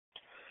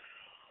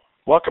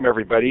Welcome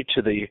everybody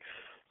to the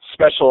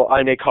special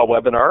iNACOL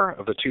webinar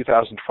of the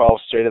 2012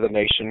 State of the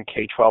Nation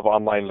K-12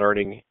 Online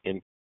Learning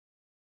in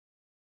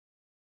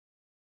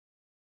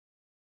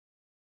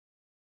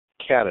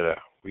Canada.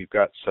 We've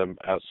got some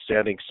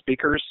outstanding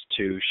speakers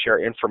to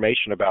share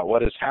information about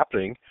what is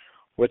happening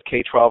with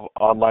K-12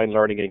 online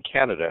learning in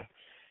Canada.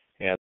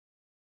 And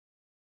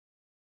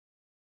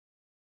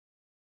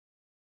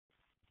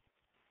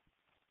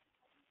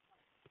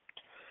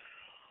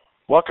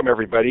welcome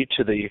everybody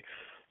to the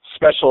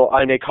special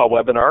iNACOL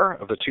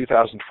webinar of the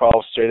 2012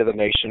 State of the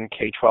Nation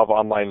K-12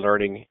 Online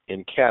Learning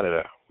in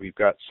Canada. We've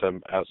got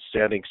some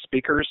outstanding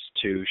speakers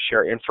to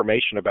share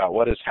information about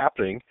what is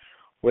happening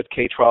with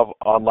K-12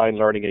 online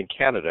learning in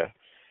Canada.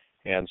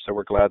 And so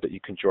we're glad that you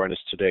can join us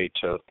today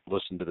to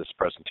listen to this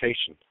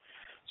presentation.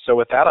 So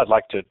with that, I'd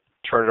like to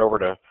turn it over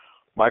to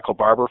Michael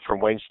Barber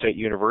from Wayne State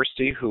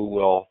University, who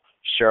will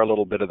share a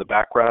little bit of the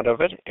background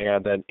of it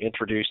and then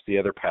introduce the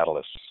other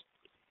panelists.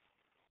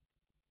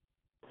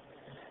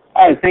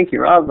 Hi, thank you,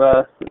 Rob.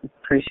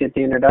 Appreciate the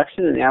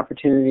introduction and the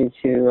opportunity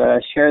to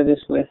share this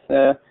with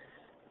the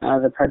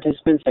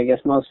participants. I guess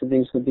most of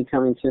these would be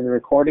coming through the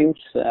recordings.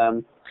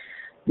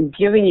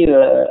 Giving you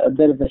a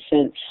bit of a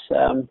sense,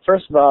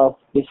 first of all,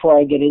 before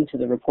I get into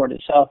the report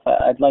itself,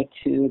 I'd like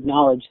to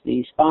acknowledge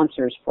the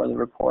sponsors for the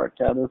report.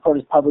 The report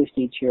is published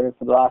each year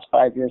for the last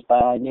 5 years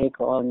by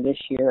iNACOL, and this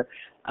year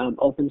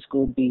Open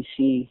School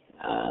BC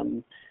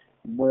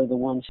were the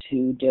ones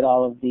who did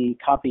all of the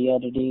copy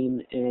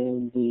editing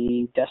and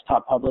the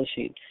desktop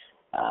publishing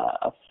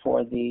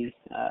for the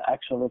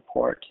actual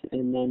report.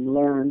 And then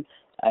Learn,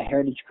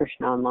 Heritage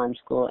Christian Online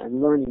School,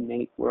 and Learning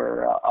Mate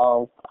were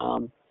all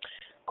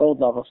gold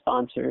level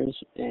sponsors,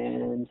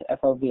 and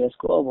FLVS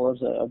Global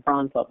is a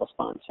bronze level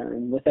sponsor.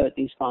 And without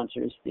these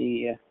sponsors,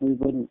 we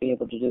wouldn't be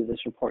able to do this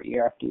report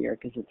year after year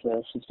because it's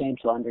a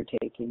substantial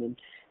undertaking.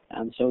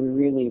 And so we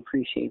really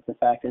appreciate the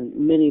fact, and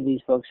many of these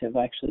folks have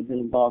actually been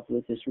involved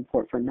with this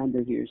report for a number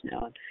of years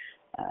now,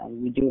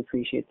 and we do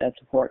appreciate that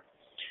support.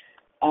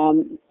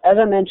 As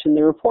I mentioned,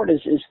 the report is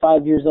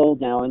 5 years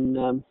old now,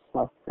 and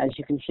well, as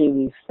you can see,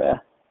 we've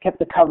kept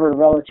the cover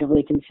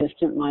relatively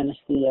consistent, minus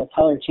the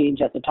color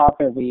change at the top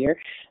every year.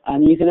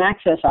 You can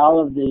access all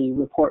of the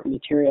report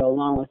material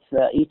along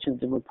with each of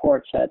the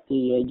reports at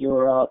the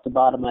URL at the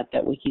bottom at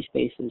that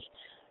Wikispaces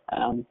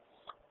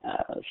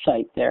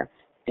site there.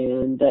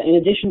 And in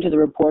addition to the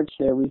reports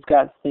there, we've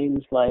got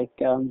things like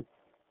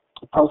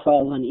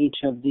profiles on each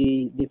of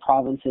the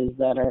provinces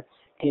that are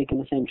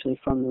taken essentially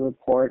from the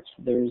reports.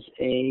 There's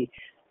a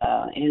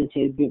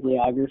annotated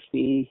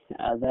bibliography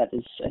that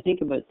is, I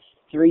think, about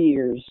 3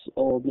 years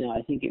old now.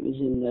 I think it was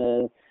in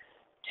the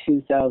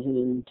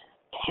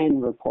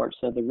 2010 report,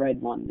 so the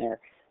red one there.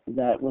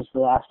 That was the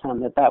last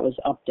time that was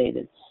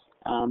updated.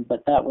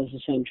 But that was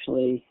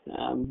essentially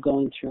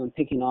going through and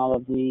picking all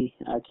of the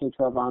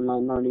K-12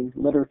 online learning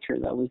literature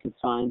that we could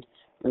find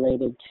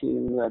related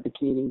to the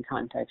Canadian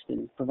context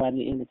and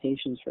providing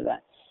annotations for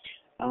that.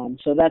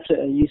 So that's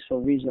a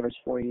useful resource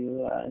for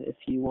you if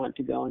you want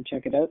to go and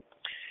check it out.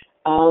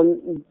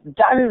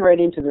 Diving right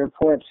into the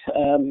report,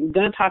 I'm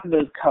going to talk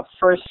about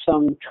first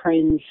some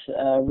trends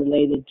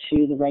related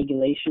to the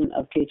regulation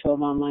of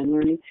K-12 online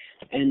learning,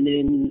 and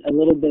then a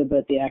little bit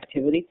about the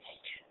activity.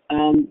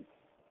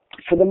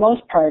 For the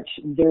most part,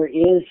 there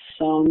is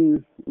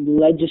some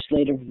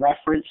legislative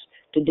reference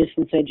to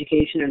distance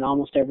education in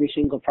almost every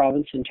single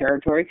province and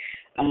territory,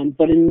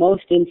 but in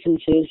most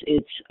instances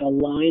it's a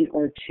line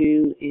or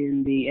two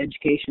in the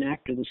Education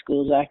Act or the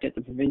Schools Act at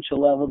the provincial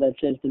level that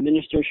says the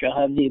minister shall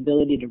have the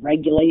ability to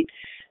regulate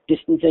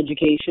distance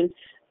education,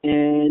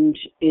 and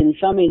in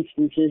some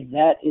instances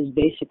that is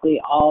basically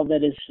all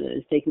that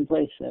is taking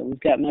place. We've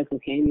got Michael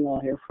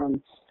Camuel here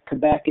from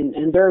Quebec,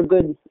 and they're a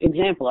good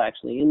example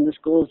actually. In the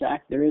Schools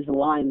Act there is a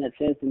line that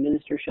says the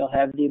minister shall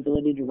have the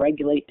ability to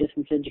regulate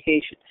distance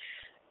education.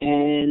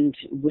 And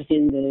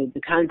within the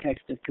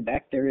context of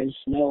Quebec, there is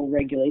no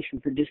regulation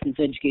for distance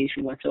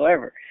education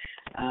whatsoever.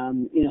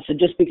 So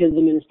just because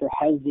the minister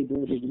has the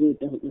ability to do it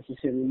doesn't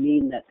necessarily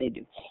mean that they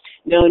do.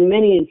 Now, in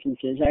many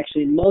instances,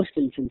 actually in most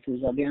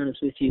instances, I'll be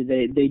honest with you,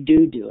 they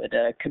do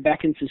it.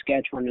 Quebec and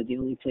Saskatchewan are the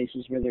only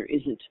places where there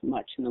isn't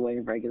much in the way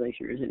of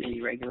regulation, or isn't any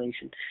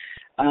regulation.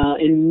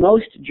 In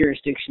most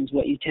jurisdictions,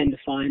 what you tend to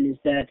find is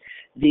that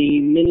the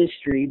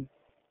ministry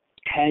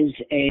has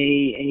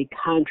a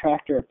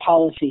contract or a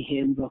policy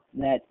handbook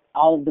that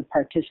all of the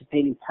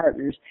participating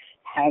partners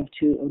have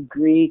to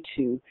agree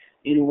to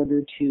in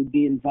order to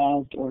be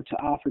involved or to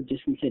offer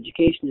distance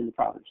education in the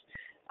province.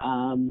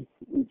 A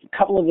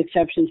couple of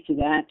exceptions to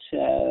that.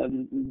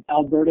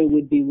 Alberta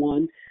would be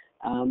one,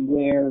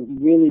 where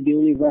really the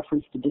only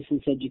reference to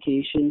distance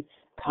education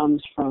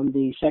comes from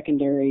the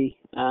secondary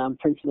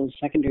principles,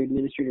 secondary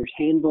administrators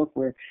handbook,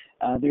 where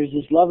there's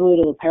this lovely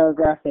little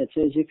paragraph that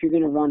says if you're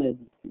going to run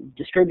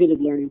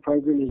distributed learning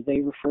program, as they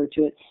refer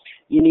to it,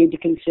 you need to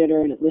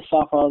consider, and it lists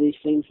off all these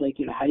things like,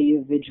 how do you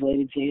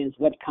invigilate exams,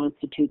 what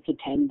constitutes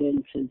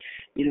attendance, and,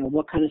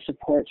 what kind of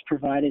support's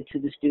provided to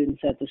the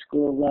students at the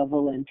school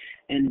level, and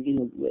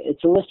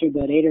it's a list of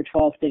about 8 or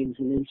 12 things,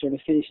 and then sort of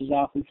finishes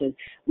off and says,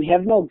 we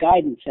have no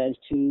guidance as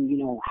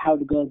to, how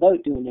to go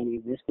about doing any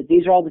of this, but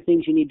these are all the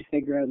things you need to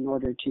figure out in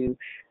order to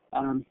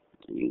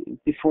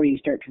before you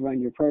start to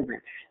run your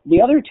program.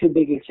 The other two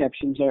big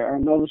exceptions are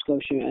Nova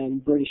Scotia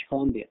and British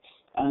Columbia.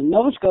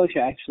 Nova Scotia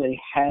actually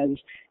has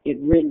it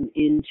written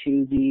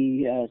into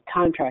the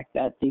contract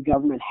that the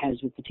government has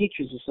with the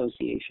Teachers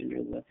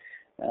Association,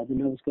 or the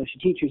Nova Scotia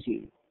Teachers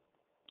Union.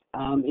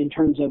 In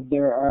terms of,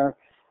 there are,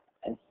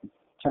 I'm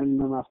trying to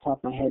remember off the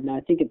top of my head now,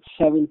 I think it's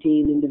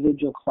 17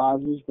 individual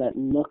clauses that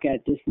look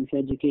at distance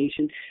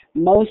education.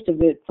 Most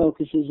of it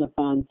focuses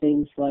upon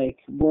things like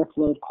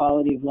workload,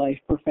 quality of life,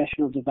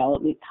 professional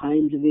development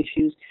kinds of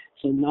issues,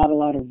 so not a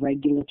lot of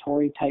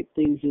regulatory type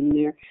things in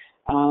there.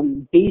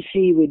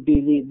 BC would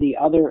be the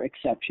other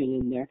exception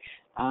in there.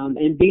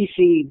 And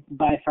BC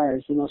by far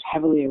is the most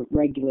heavily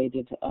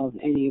regulated of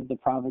any of the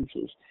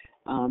provinces.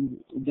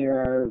 There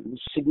are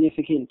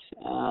significant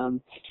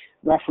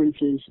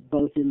references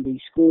both in the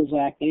Schools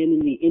Act and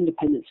in the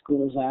Independent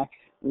Schools Act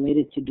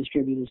related to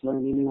distributed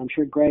learning, and I'm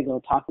sure Greg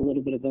will talk a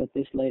little bit about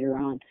this later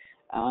on.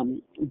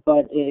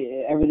 But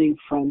everything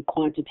from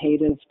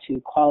quantitative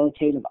to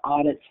qualitative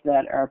audits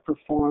that are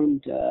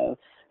performed,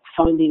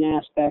 funding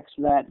aspects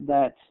that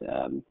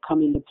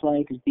come into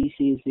play, because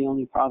BC is the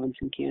only province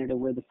in Canada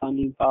where the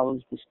funding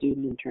follows the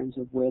student in terms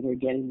of where they're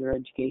getting their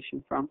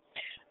education from.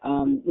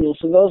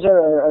 So those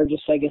are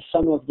just, I guess,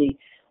 some of the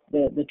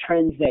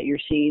trends that you're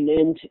seeing,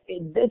 and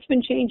it's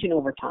been changing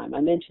over time. I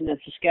mentioned that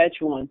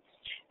Saskatchewan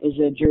is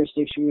a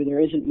jurisdiction where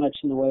there isn't much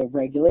in the way of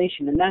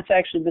regulation, and that's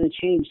actually been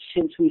a change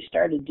since we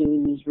started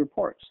doing these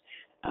reports.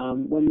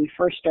 When we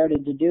first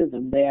started to do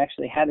them, they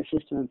actually had a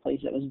system in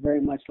place that was very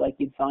much like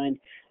you'd find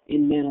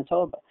in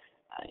Manitoba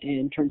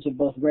in terms of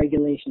both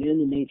regulation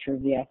and the nature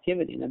of the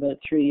activity. And about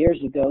 3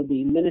 years ago,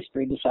 the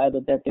ministry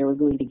decided that they were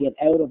going to get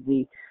out of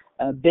the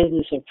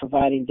business of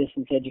providing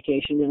distance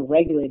education and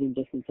regulating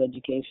distance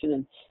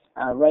education.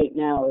 And right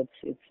now,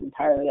 it's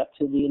entirely up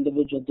to the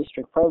individual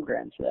district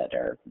programs that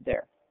are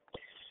there.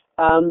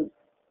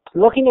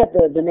 Looking at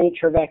the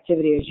nature of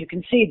activity, as you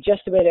can see,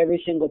 just about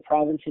every single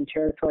province and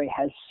territory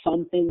has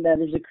something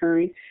that is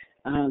occurring.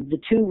 The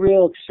two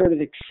real sort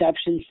of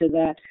exceptions to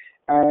that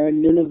are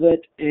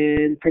Nunavut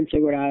and Prince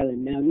Edward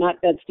Island. Now, not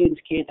that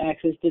students can't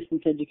access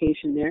distance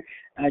education there,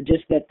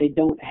 just that they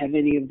don't have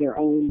any of their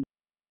own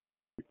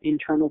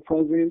internal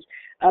programs.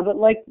 But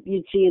like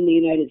you'd see in the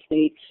United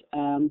States,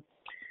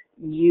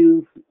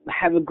 you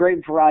have a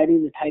great variety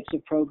in the types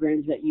of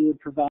programs that you would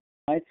provide.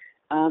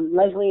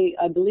 Leslie,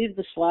 I believe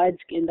the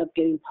slides end up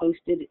getting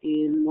posted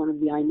in one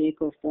of the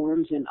iNACOL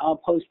forums, and I'll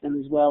post them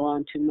as well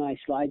onto my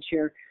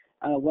SlideShare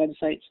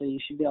website, so you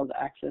should be able to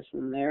access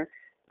them there.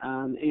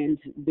 And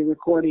the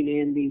recording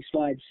and the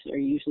slides are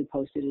usually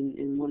posted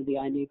in one of the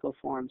iNACOL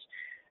forums.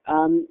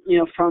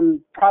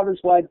 From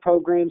province-wide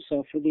programs,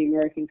 so for the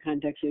American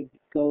context, it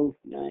go,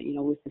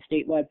 with the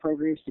statewide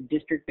programs to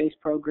district-based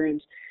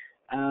programs,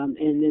 and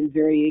then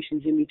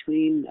variations in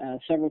between.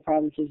 Several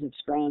provinces have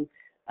strong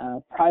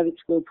private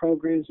school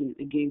programs, and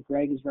again,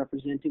 Greg is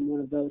representing one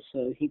of those,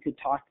 so he could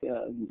talk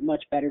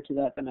much better to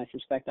that than I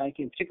suspect I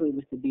can, particularly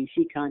with the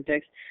BC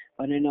context,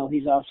 but I know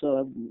he's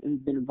also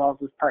been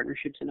involved with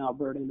partnerships in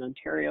Alberta and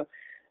Ontario,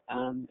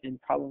 and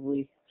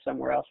probably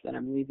somewhere else that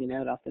I'm leaving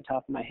out off the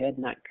top of my head,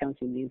 not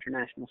counting the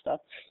international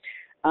stuff.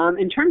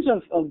 In terms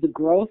of the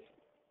growth,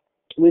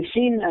 we've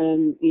seen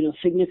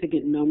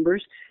significant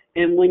numbers,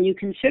 and when you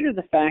consider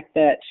the fact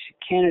that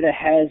Canada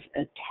has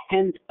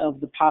 1/10 of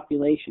the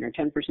population, or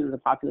 10% of the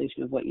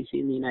population of what you see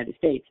in the United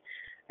States,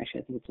 actually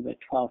I think it's about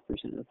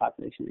 12% of the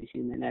population that you see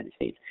in the United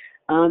States,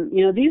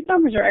 these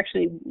numbers are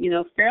actually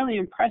fairly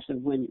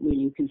impressive when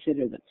you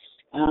consider them.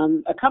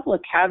 A couple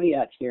of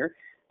caveats here.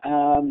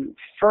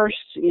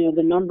 First,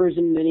 the numbers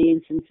in many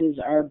instances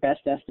are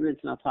best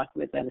estimates, and I'll talk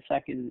about that in a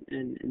second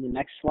in the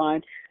next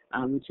slide,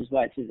 which is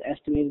why it says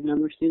estimated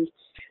number of students.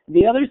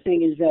 The other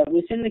thing is that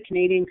within the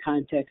Canadian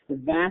context, the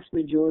vast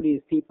majority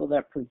of people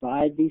that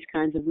provide these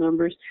kinds of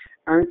numbers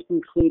aren't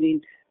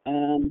including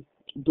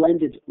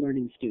blended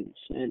learning students.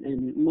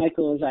 And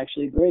Michael is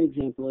actually a great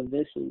example of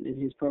this in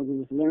his program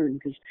with Learn,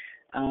 because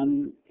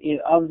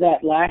of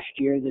that last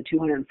year, the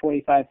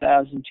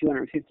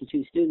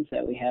 245,252 students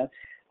that we have,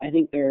 I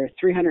think there are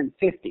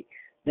 350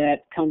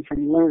 that come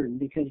from Learn,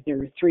 because there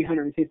were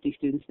 350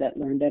 students that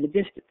learned at a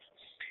distance.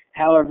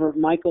 However,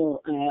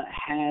 Michael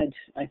had,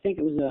 I think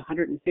it was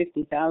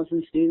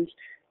 150,000 students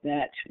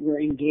that were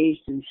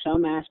engaged in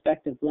some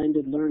aspect of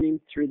blended learning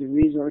through the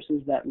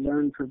resources that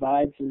Learn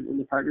provides and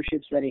the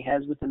partnerships that he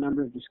has with a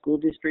number of the school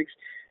districts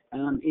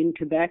in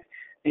Quebec.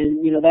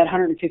 And, that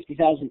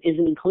 150,000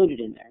 isn't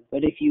included in there.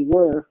 But if you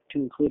were to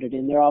include it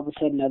in there, all of a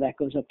sudden now that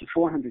goes up to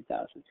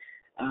 400,000.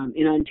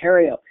 In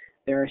Ontario,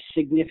 there are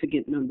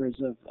significant numbers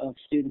of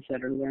students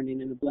that are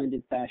learning in a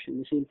blended fashion.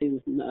 The same thing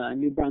with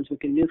New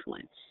Brunswick and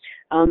Newfoundland.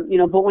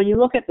 But when you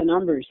look at the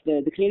numbers,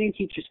 the Canadian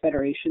Teachers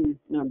Federation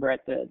number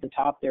at the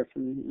top there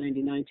from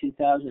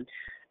 99-2000,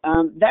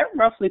 that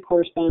roughly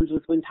corresponds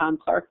with when Tom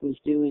Clark was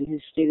doing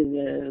his State of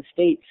the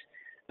States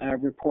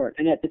report.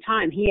 And at the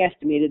time, he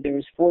estimated there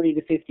was 40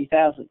 to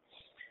 50,000.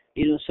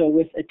 So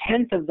with a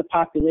tenth of the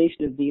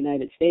population of the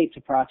United States,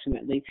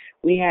 approximately,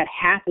 we had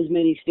half as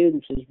many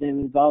students as them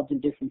involved in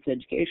distance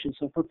education.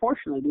 So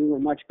proportionally, we were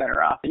much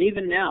better off. And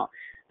even now,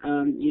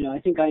 I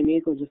think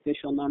iNACOL's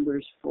official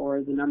numbers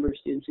for the number of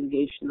students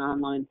engaged in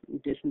online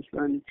distance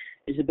learning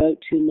is about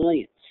 2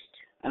 million.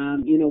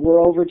 We're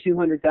over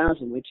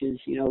 200,000, which is,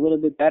 a little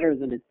bit better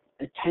than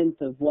a tenth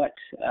of what,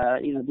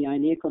 the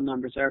iNACOL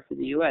numbers are for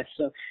the U.S.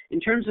 So in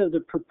terms of the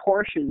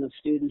proportion of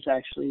students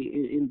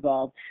actually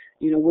involved,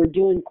 we're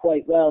doing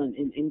quite well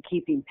in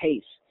keeping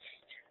pace.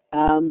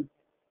 Oops,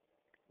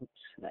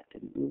 that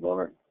didn't move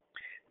over.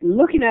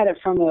 Looking at it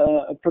from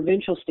a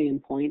provincial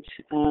standpoint,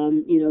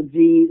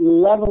 the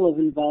level of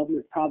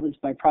involvement province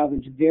by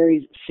province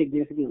varies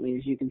significantly,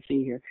 as you can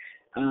see here.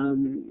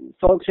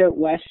 Folks out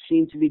west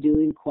seem to be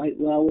doing quite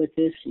well with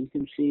this. You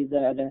can see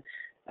that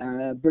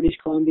British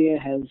Columbia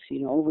has,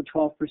 over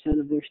 12%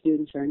 of their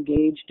students are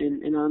engaged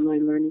in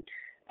online learning.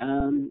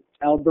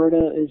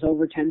 Alberta is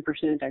over 10%,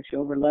 actually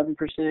over 11%.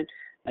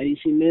 You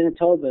see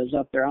Manitoba is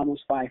up there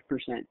almost 5%.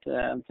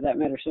 For that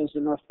matter, so is the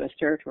Northwest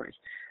Territories.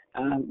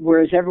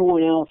 Whereas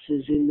everyone else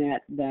is in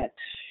that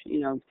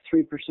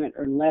 3%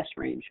 or less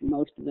range,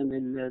 most of them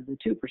in the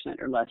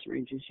 2% or less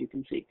range, as you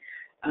can see.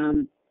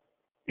 In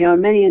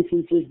many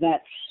instances,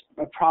 that's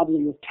a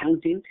problem with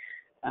counting.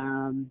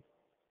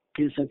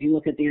 So if you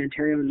look at the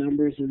Ontario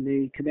numbers and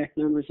the Quebec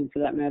numbers, and for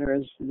that matter,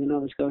 as the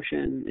Nova Scotia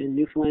and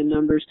Newfoundland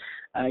numbers,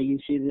 you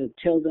see the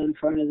tilde in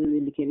front of them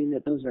indicating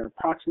that those are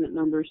approximate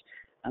numbers,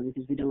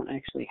 because we don't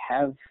actually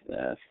have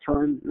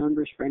firm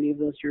numbers for any of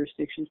those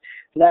jurisdictions.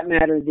 For that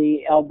matter,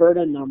 the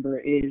Alberta number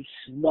is,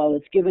 while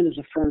it's given as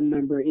a firm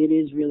number, it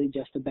is really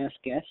just a best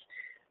guess.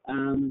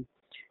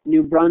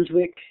 New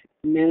Brunswick,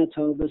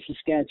 Manitoba,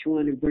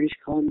 Saskatchewan, and British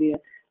Columbia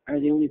are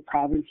the only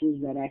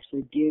provinces that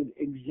actually give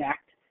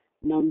exact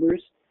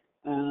numbers.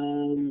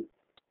 And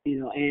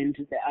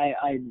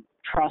I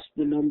trust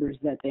the numbers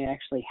that they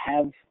actually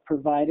have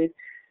provided.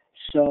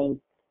 So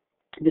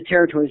the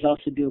territories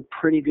also do a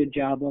pretty good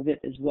job of it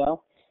as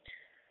well.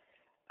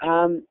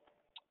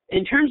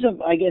 In terms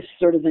of, I guess,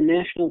 sort of the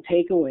national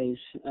takeaways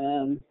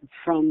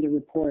from the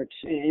report,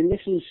 and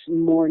this is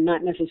more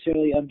not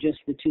necessarily of just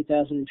the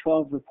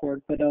 2012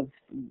 report, but of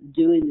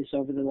doing this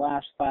over the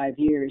last 5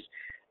 years,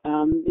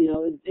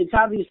 it's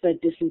obvious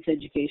that distance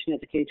education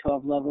at the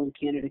K-12 level in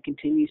Canada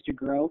continues to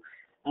grow.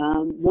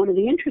 One of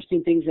the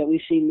interesting things that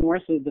we see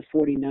north of the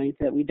 49th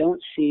that we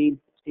don't see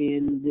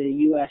in the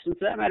U.S., and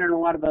for that matter in a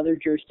lot of other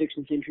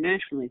jurisdictions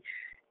internationally,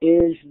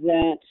 is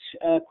that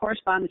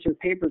correspondence or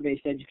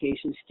paper-based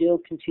education still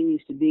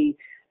continues to be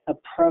a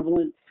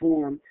prevalent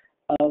form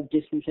of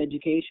distance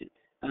education.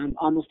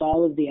 Almost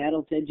all of the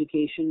adult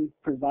education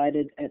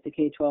provided at the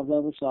K-12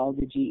 level, so all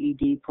the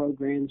GED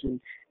programs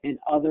and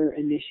other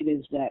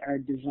initiatives that are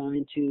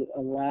designed to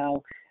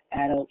allow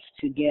adults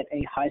to get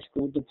a high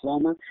school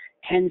diploma,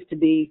 tends to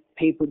be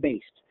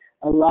paper-based.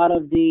 A lot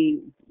of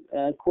the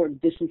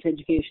distance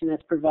education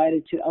that's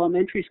provided to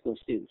elementary school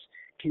students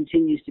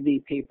continues to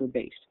be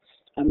paper-based.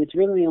 It's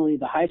really only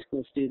the high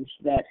school students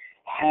that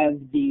have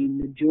the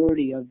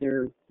majority of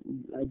their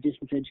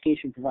distance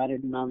education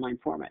provided in online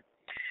format.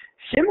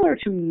 Similar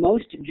to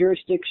most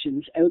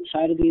jurisdictions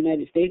outside of the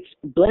United States,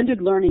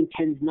 blended learning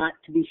tends not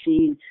to be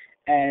seen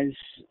as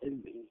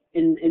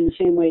in the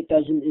same way it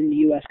does in the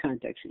U.S.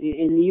 context.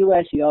 In the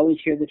U.S., you always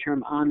hear the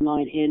term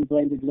online and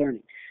blended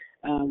learning.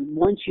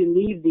 Once you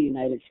leave the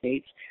United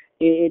States,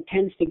 it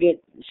tends to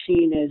get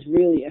seen as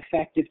really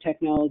effective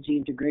technology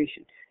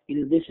integration.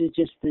 This is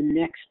just the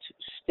next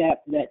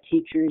step that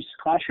teachers,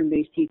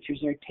 classroom-based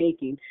teachers, are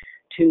taking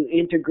to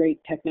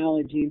integrate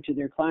technology into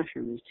their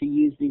classroom, is to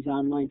use these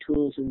online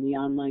tools and the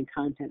online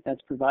content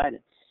that's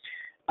provided.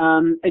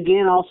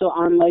 Again, also,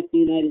 unlike the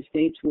United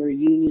States, where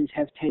unions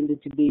have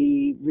tended to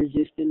be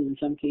resistant, in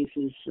some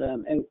cases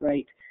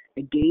outright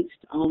against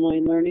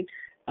online learning,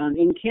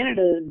 in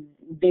Canada,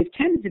 they've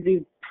tended to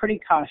be pretty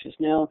cautious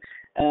now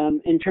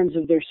in terms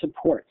of their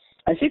support.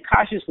 I say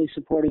cautiously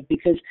supportive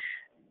because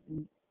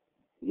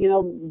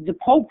the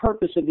whole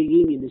purpose of a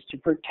union is to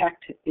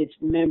protect its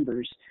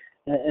members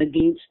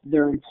against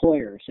their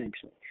employer,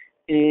 essentially.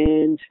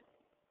 And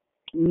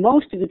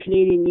most of the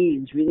Canadian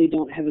unions really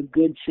don't have a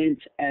good sense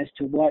as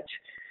to what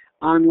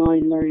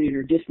online learning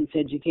or distance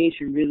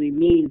education really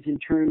means in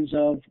terms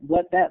of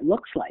what that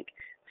looks like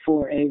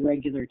for a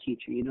regular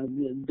teacher.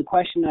 The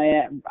question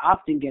I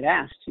often get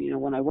asked,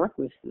 when I work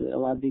with a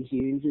lot of these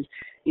unions is,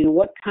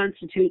 what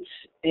constitutes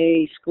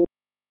a school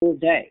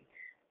day?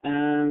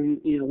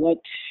 What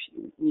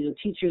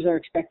teachers are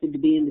expected to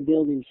be in the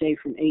building, say,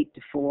 from 8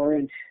 to 4,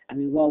 and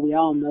while we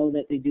all know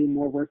that they do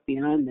more work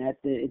beyond that,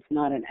 it's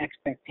not an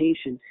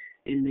expectation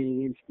in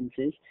many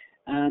instances.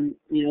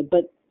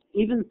 But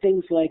even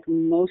things like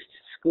most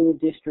school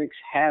districts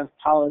have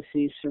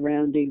policies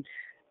surrounding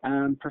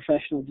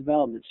professional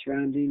development,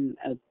 surrounding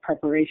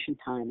preparation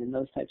time and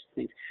those types of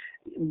things.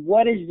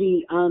 What is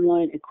the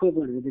online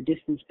equivalent or the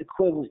distance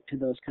equivalent to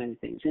those kind of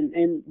things?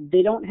 And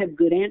they don't have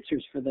good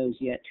answers for those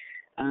yet,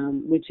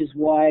 which is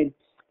why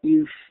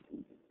they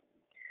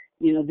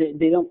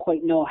don't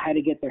quite know how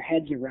to get their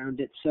heads around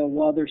it. So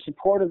while they're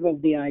supportive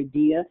of the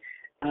idea,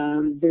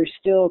 they're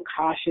still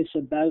cautious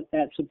about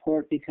that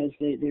support because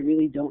they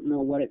really don't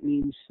know what it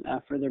means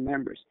for their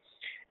members.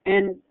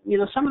 And,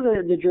 some of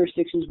the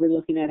jurisdictions we're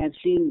looking at have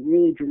seen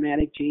really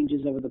dramatic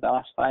changes over the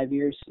last 5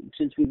 years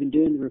since we've been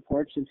doing the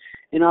reports. And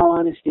in all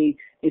honesty,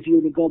 if you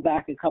were to go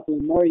back a couple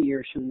of more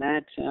years from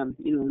that, and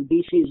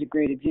BC is a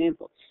great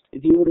example.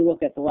 If you were to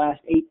look at the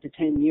last 8 to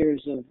 10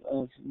 years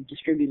of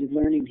distributed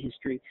learning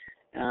history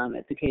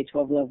at the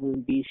K-12 level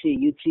in BC,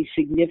 you'd see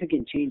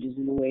significant changes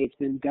in the way it's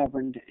been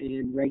governed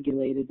and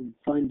regulated and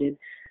funded.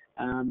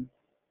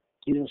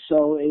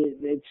 So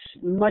it's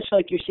much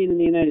like you're seeing in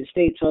the United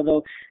States,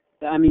 although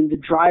the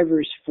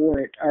drivers for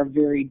it are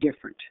very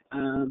different.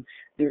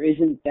 There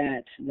isn't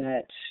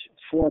that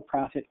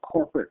for-profit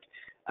corporate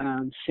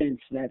sense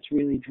that's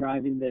really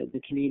driving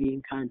the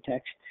Canadian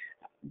context.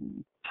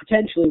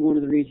 Potentially one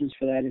of the reasons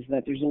for that is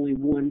that there's only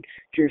one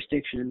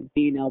jurisdiction,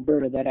 being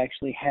Alberta, that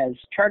actually has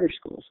charter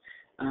schools.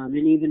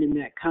 And even in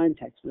that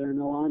context, there are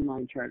no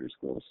online charter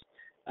schools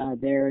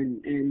there,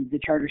 and the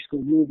charter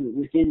school movement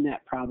within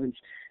that province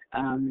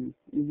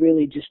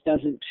really just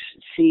doesn't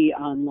see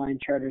online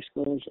charter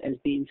schools as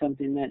being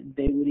something that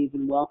they would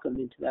even welcome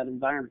into that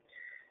environment.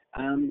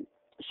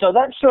 So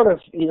that's sort of,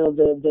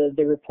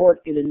 the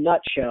report in a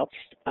nutshell.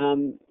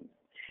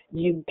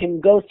 You can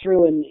go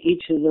through, and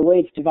each of the way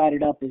it's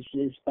divided up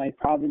is by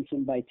province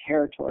and by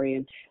territory.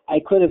 And I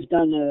could have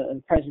done a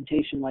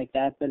presentation like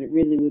that, but it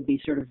really would be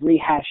sort of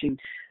rehashing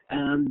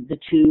the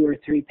 2 or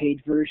 3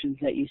 page versions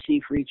that you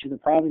see for each of the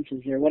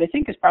provinces there. What I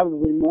think is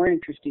probably more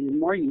interesting and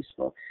more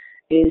useful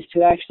is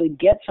to actually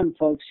get some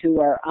folks who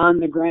are on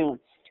the ground,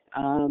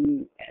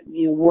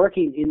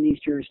 working in these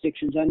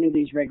jurisdictions under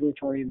these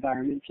regulatory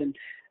environments. And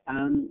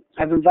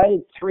I've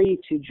invited 3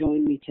 to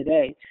join me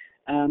today.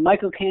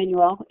 Michael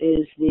Canuel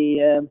is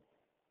the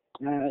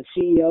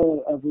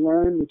CEO of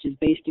Learn, which is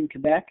based in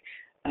Quebec.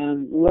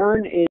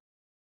 Learn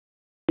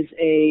is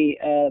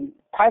a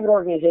private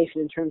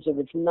organization in terms of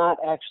it's not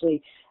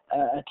actually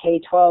a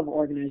K-12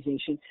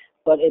 organization,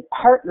 but it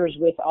partners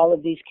with all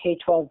of these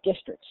K-12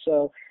 districts.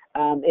 So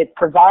it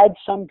provides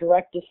some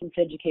direct distance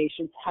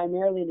education,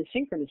 primarily in a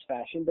synchronous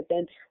fashion, but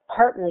then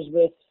partners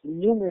with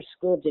numerous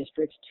school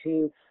districts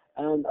to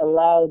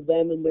allow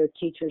them and their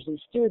teachers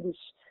and students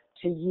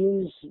to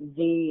use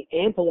the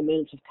ample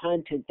amounts of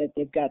content that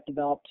they've got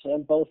developed,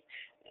 both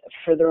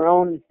for their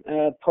own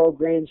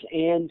programs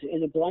and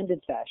in a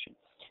blended fashion.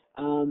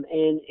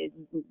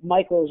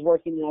 Michael is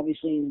working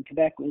obviously in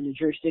Quebec in a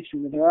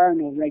jurisdiction where there are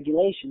no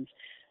regulations,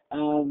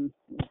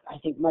 I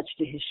think much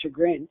to his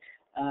chagrin.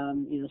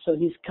 So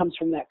he comes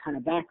from that kind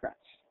of background.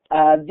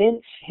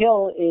 Vince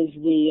Hill is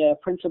the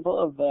principal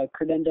of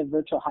Credenda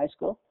Virtual High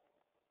School.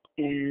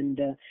 And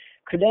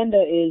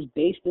Credenda is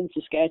based in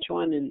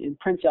Saskatchewan in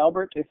Prince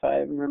Albert, if I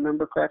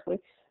remember correctly.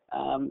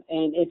 And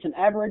it's an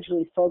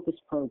Aboriginally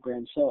focused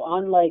program. So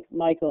unlike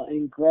Michael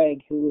and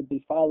Greg, who would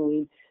be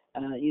following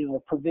a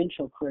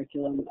provincial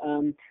curriculum,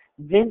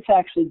 Vince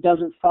actually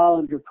doesn't fall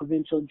under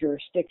provincial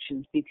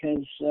jurisdictions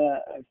because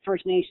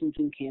First Nations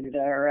in Canada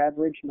or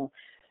Aboriginal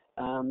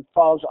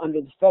falls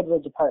under the Federal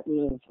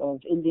Department of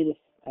Indian,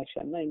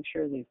 actually I'm not even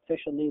sure the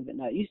official name, but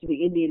now it used to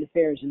be Indian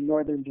Affairs and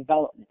Northern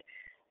Development,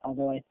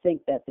 although I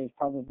think that they've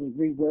probably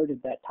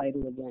reworded that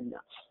title again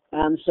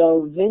now.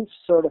 So Vince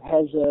sort of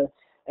has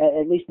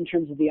at least in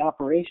terms of the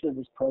operation of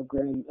his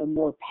program, a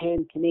more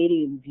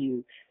pan-Canadian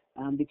view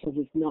because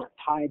it's not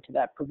tied to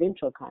that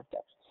provincial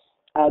context.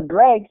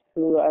 Greg,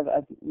 who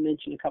I've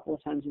mentioned a couple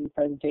of times in the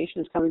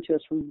presentation, is coming to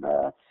us from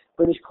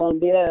British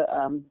Columbia.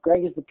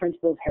 Greg is the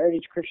principal of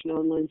Heritage Christian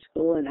Online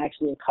School and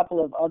actually a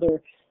couple of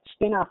other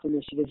spin-off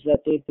initiatives that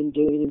they've been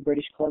doing in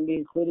British Columbia,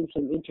 including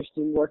some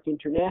interesting work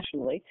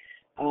internationally.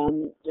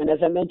 And as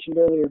I mentioned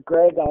earlier,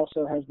 Greg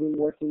also has been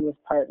working with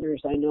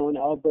partners I know in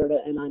Alberta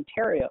and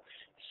Ontario.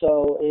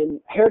 So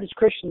Heritage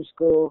Christian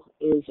School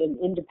is an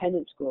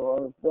independent school,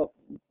 or what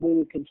we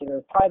would consider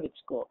a private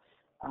school.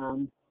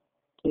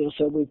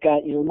 So we've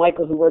got,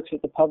 Michael, who works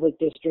with the public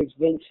districts,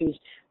 Vince, who's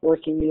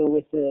working,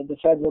 with the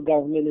federal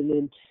government, and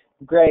then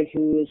Greg,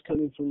 who is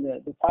coming from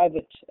the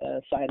private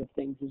side of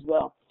things as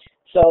well.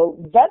 So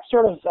that's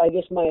sort of, I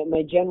guess,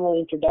 my general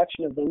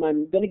introduction of them.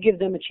 I'm going to give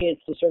them a chance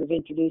to sort of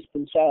introduce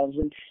themselves,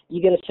 and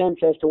you get a sense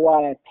as to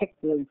why I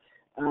picked them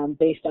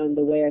based on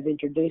the way I've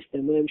introduced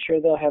them. And I'm sure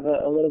they'll have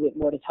a little bit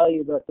more to tell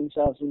you about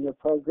themselves and their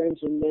programs.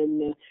 And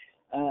then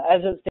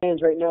as it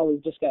stands right now,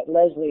 we've just got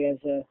Leslie as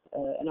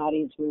an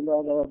audience member,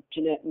 although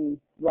Jeanette and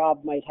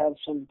Rob might have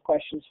some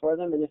questions for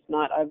them. And if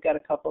not, I've got a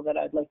couple that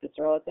I'd like to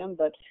throw at them.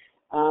 But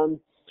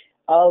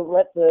I'll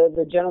let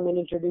the gentlemen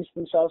introduce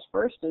themselves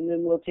first, and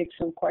then we'll take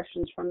some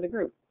questions from the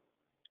group.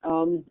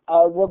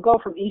 We'll go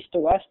from east to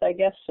west, I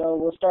guess. So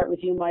we'll start with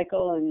you,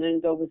 Michael, and then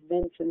go with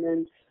Vince, and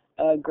then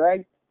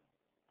Greg.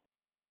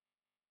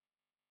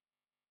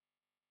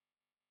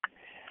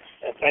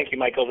 Thank you,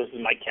 Michael. This is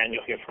Mike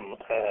Daniel here from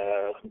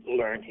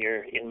Learn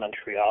here in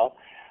Montreal.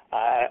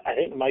 I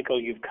think,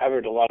 Michael, you've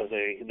covered a lot of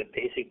the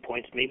basic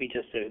points. Maybe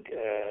just a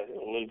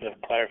little bit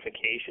of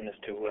clarification as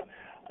to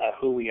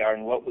who we are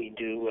and what we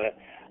do.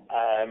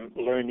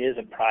 Learn is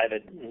a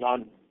private,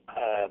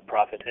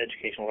 non-profit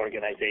educational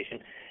organization.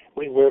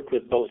 We work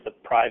with both the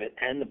private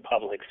and the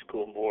public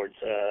school boards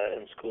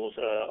and schools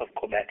of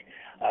Quebec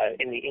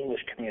in the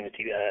English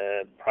community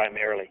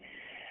primarily.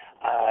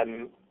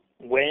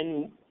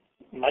 When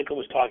Michael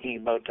was talking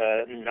about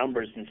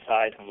numbers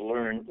inside of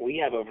Learn, we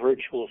have a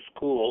virtual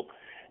school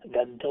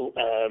that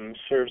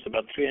serves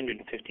about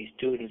 350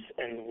 students,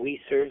 and we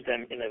serve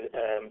them in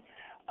a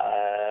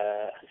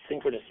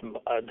synchronous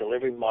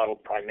delivery model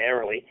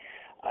primarily,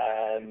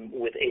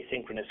 with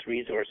asynchronous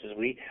resources.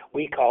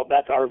 We call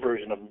that's our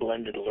version of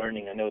blended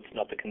learning. I know it's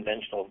not the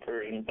conventional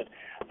version, but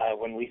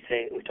when we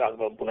talk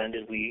about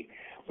blended, we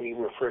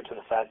refer to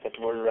the fact that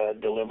we're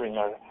delivering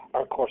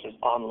our courses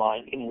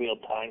online in real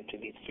time to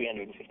these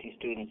 350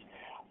 students,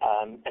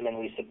 and then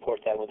we support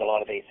that with a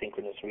lot of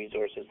asynchronous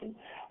resources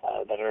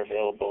that are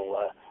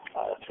available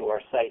through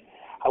our site.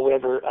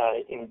 However,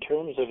 in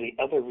terms of the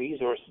other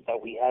resources that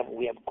we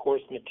have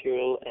course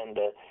material and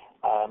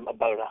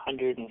about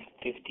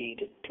 150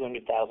 to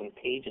 200,000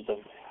 pages of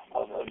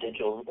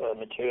digital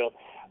material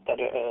that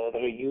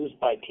are used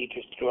by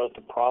teachers throughout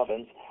the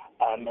province,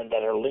 and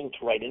that are linked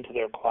right into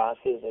their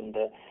classes, and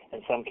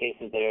in some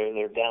cases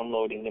they're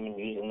downloading them and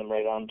using them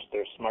right onto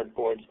their smart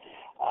boards,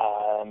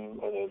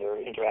 or their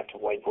interactive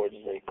whiteboards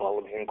as they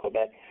call them here in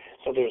Quebec.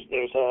 So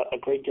there's a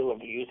great deal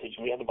of usage,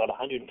 and we have about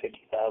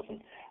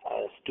 150,000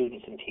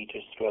 students and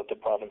teachers throughout the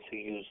province who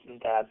use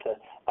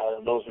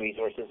those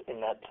resources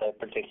in that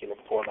particular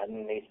format,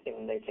 in the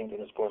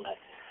asynchronous format.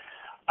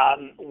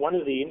 One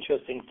of the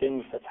interesting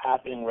things that's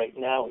happening right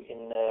now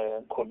in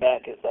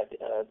Quebec is that,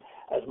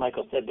 as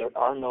Michael said, there's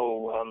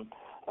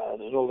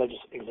no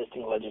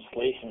existing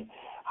legislation.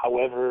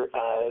 However,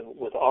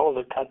 with all of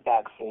the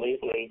cutbacks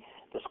lately,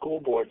 the school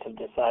boards have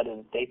decided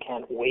that they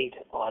can't wait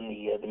on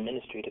the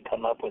ministry to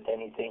come up with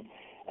anything,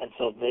 and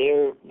so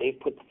they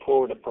put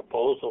forward a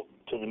proposal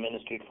to the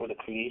ministry for the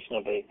creation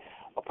of a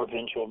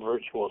provincial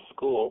virtual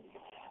school,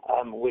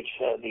 which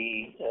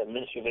the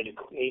Ministry of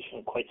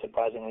Education, quite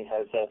surprisingly,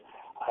 has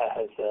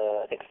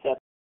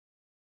accepted,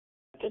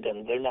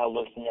 and they're now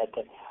looking at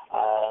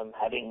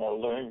having a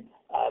Learn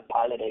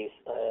pilot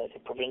a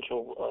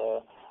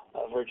provincial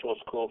virtual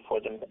school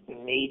for them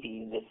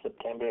maybe this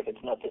September. If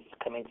it's not this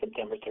coming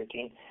September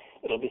 13th,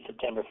 it'll be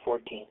September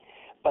 14th.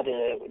 But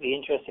the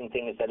interesting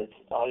thing is that it's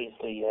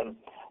obviously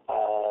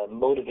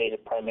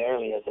motivated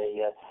primarily as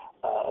a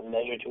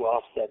measure to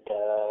offset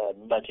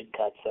budget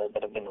cuts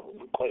that have been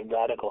quite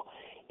radical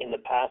in the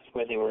past,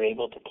 where they were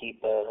able to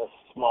keep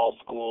small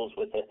schools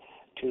with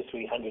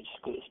 200-300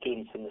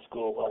 students in the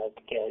school,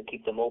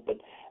 keep them open.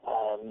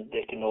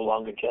 They can no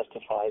longer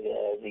justify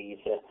these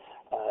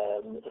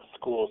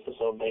schools,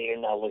 so they are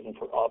now looking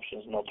for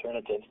options and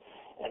alternatives.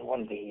 And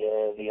one of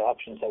the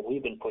options that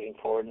we've been putting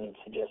forward and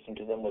suggesting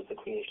to them was the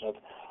creation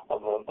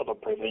of a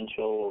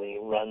provincially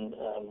run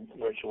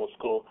virtual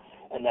school,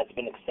 and that's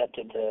been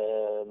accepted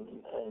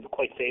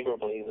quite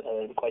favorably,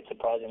 quite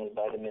surprisingly,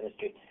 by the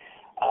ministry.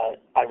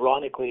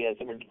 Ironically, as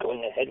we're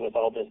going ahead with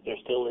all this, there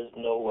still is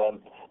no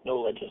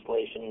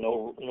legislation,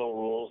 no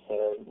rules,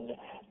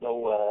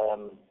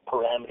 no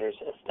parameters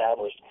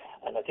established.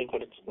 And I think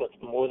what's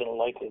more than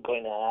likely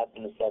going to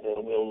happen is that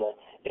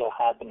it'll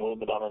happen a little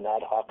bit on an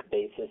ad hoc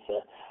basis.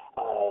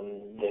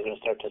 They're going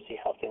to start to see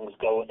how things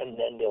go, and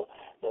then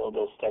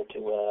they'll start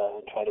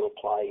to try to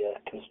apply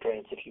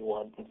constraints, if you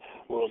want, and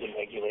rules and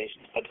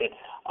regulations. But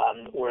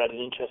we're at an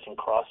interesting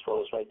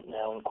crossroads right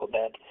now in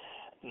Quebec.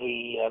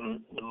 The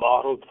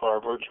model for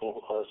our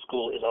virtual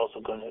school is also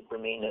going to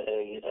remain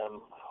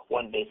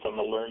one based on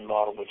the Learn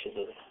model, which is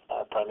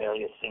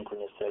primarily a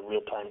synchronous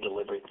real-time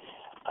delivery,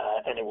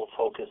 and it will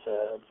focus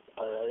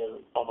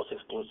almost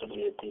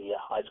exclusively at the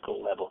high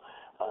school level.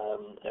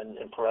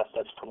 And for us,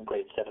 that's from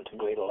grade 7 to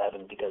grade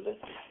 11, because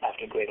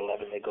after grade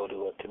 11 they go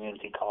to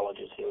community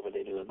colleges here where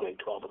they do a grade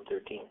 12 and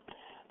 13.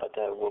 But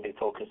we'll be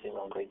focusing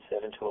on grade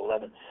 7 to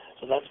 11.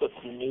 So that's what's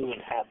new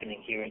and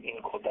happening here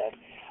in Quebec,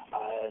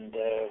 and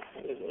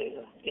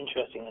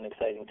interesting and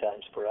exciting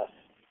times for us.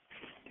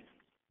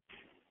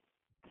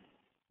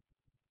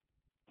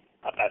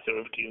 I'll pass it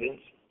over to you,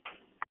 Vince.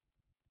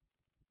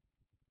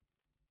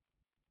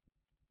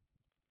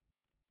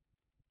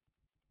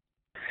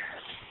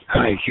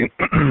 Hi,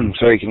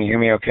 sorry, can you hear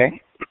me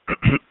okay?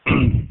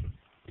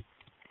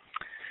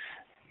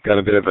 Got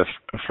a bit of a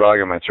frog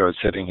in my throat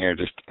sitting here.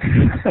 Just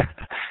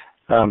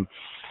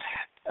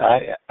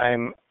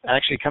I'm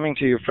actually coming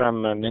to you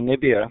from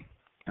Namibia,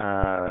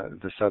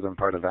 the southern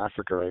part of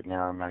Africa right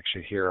now. I'm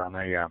actually here on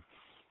a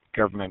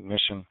government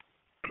mission.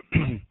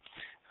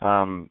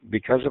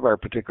 Because of our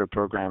particular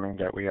programming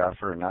that we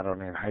offer, not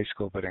only in high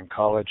school but in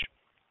college,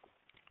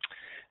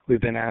 we've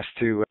been asked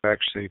to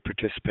actually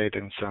participate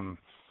in some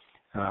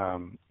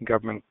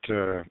government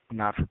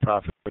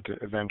not-for-profit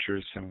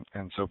ventures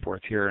and so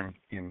forth here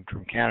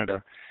from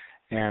Canada,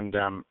 and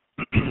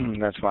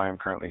that's why I'm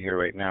currently here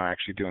right now,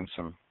 actually doing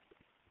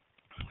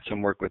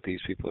some work with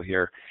these people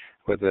here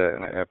with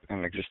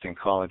an existing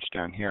college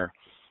down here.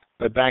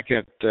 But back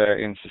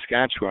in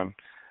Saskatchewan,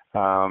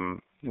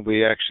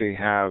 we actually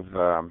have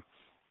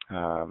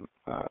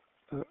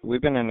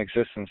we've been in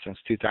existence since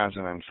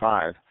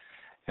 2005,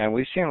 and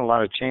we've seen a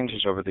lot of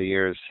changes over the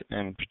years.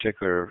 In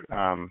particular,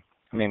 I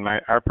mean,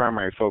 our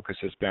primary focus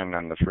has been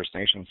on the First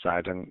Nation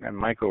side, and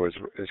Michael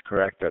is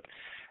correct that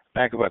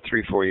back about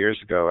 3-4 years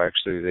ago,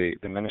 actually,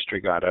 the ministry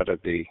got out of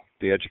the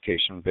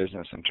education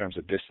business in terms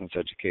of distance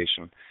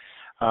education,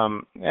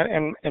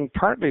 and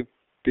partly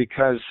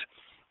because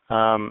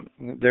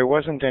there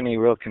wasn't any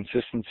real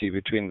consistency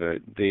between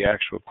the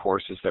actual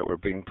courses that were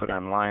being put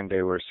online.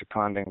 They were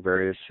seconding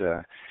various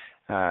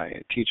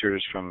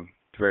teachers from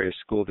various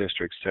school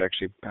districts to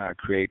actually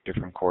create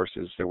different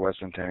courses. There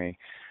wasn't any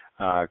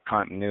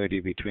continuity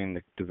between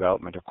the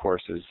development of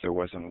courses. There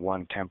wasn't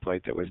one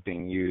template that was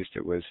being used.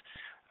 It was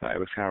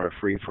kind of a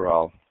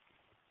free-for-all.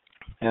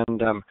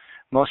 And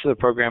most of the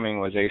programming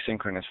was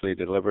asynchronously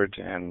delivered,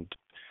 and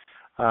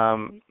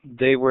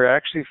they were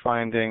actually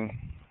finding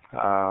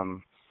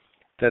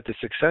that the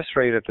success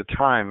rate at the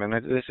time, and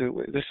this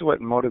is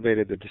what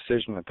motivated the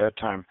decision at that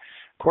time,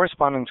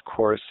 correspondence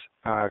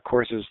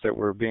courses that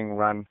were being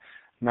run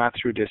not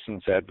through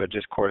distance ed but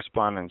just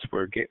correspondence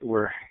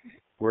were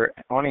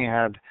only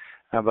had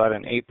about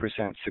an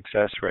 8%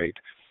 success rate,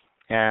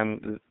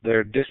 and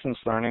their distance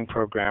learning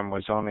program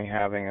was only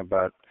having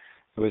about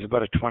a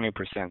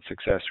 20%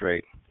 success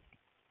rate,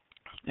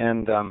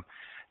 and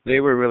they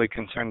were really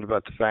concerned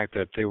about the fact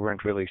that they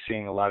weren't really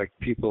seeing a lot of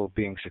people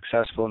being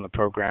successful in the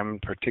program,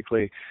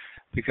 particularly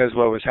because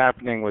what was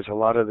happening was a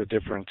lot of the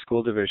different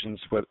school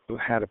divisions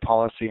had a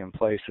policy in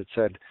place that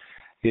said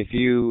if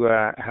you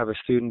have a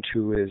student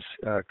who is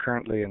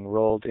currently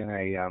enrolled in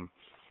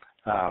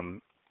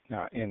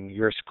in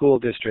your school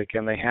district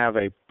and they have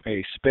a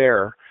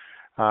spare,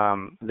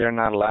 they're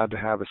not allowed to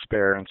have a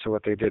spare, and so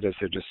what they did is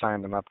they just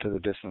signed them up to the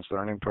distance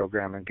learning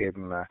program and gave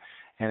them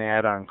an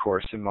add-on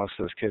course, and most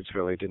of those kids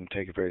really didn't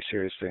take it very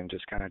seriously and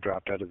just kind of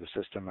dropped out of the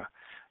system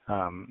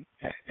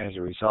as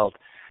a result.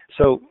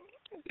 So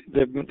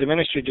the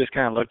ministry just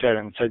kind of looked at it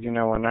and said,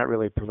 we're not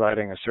really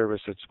providing a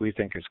service that we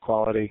think is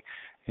quality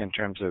in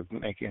terms of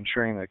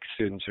ensuring that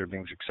students are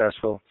being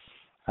successful.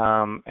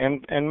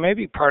 And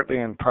maybe partly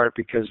in part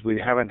because we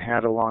haven't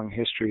had a long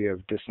history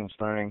of distance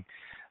learning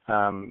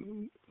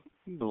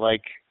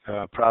like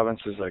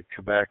provinces like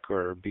Quebec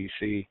or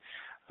BC.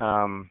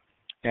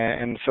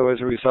 And so as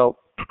a result,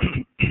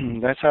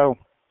 that's how,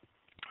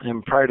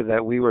 and prior to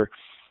that, we were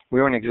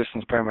in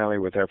existence primarily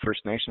with our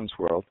First Nations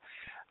world.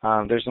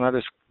 There's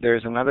another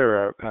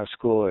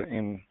school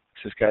in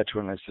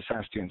Saskatchewan, it's the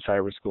Saskatoon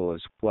Cyber School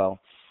as well,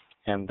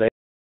 and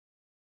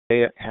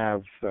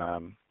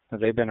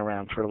they've been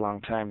around for a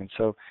long time, and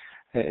so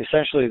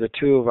essentially the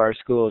two of our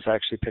schools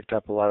actually picked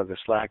up a lot of the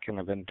slack and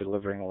have been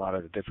delivering a lot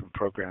of the different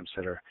programs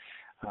that are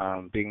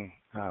being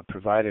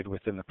provided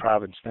within the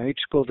province. Now each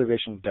school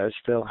division does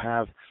still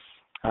have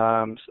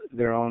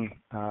their own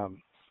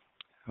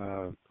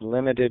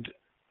limited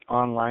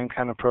online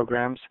kind of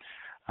programs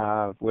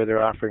where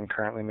they're offering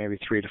currently maybe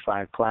 3 to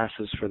 5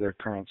 classes for their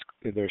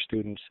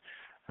students.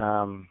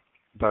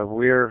 But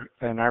we're,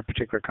 in our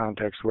particular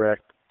context, we're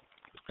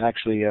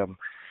actually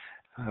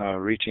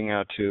reaching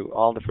out to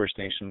all the First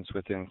Nations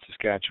within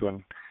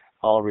Saskatchewan,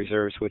 all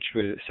reserves, which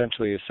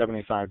essentially is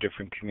 75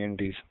 different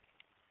communities.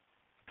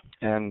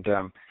 And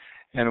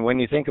when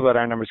you think about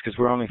our numbers, because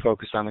we're only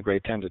focused on the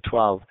grade 10 to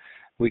 12,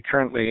 we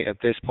currently at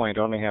this point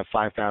only have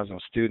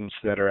 5,000 students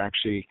that are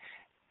actually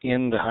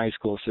in the high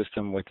school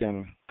system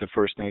within the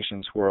First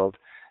Nations world,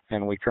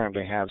 and we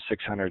currently have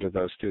 600 of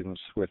those students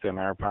within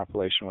our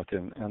population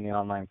in the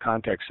online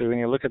context. So when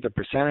you look at the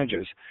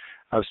percentages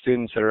of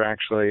students that are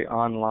actually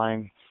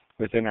online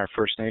within our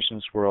First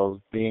Nations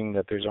world, being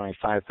that there's only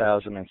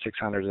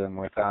 5,600 of them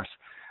with us,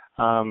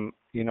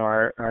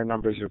 our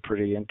numbers are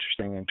pretty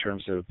interesting in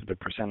terms of the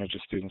percentage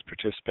of students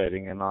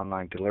participating in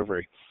online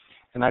delivery.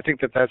 And I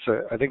think that's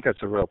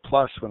a real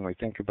plus when we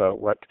think about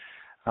what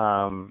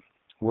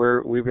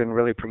we've been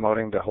really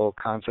promoting the whole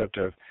concept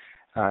of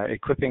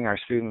equipping our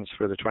students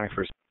for the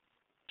 21st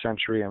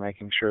century and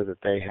making sure that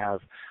they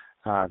have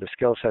the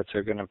skill sets that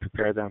are going to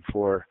prepare them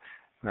for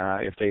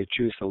if they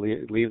choose to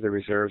leave the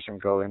reserves and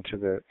go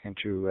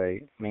into a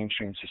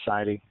mainstream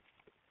society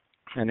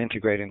and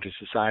integrate into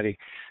society.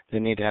 They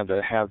need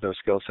to have those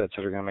skill sets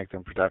that are going to make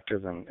them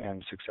productive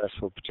and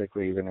successful,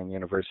 particularly even in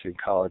university and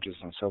colleges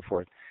and so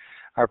forth.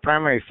 Our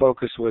primary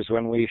focus was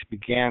when we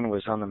began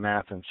was on the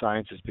math and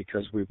sciences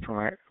because we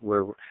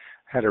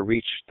had a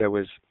reach that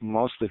was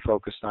mostly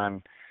focused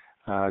on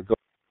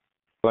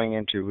going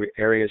into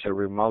areas of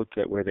remote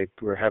where they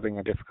were having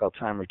a difficult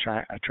time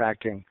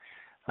attracting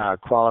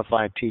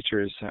qualified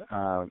teachers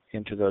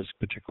into those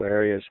particular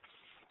areas.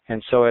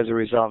 And so as a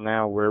result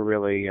now we're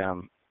really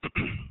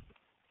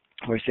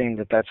we're seeing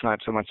that that's not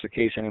so much the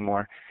case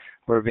anymore.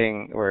 We're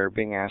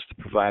being asked to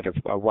provide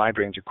a wide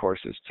range of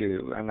courses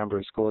to a number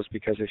of schools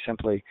because they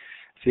simply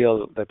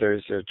feel that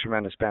there's a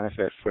tremendous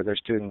benefit for their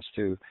students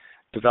to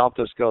develop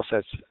those skill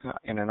sets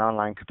in an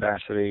online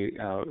capacity,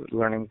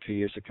 learning to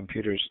use the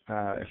computers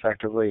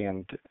effectively,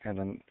 and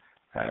then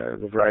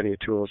the variety of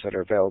tools that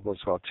are available as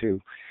well too.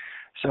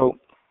 So,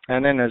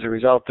 and then as a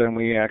result, then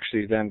we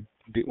actually then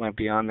went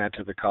beyond that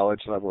to the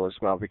college level as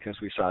well because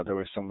we saw there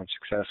was so much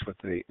success with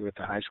the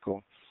high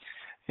school.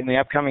 In the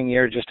upcoming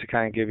year, just to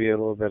kind of give you a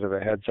little bit of a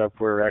heads up,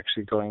 we're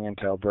actually going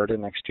into Alberta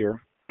next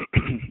year,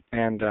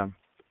 and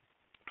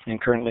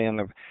currently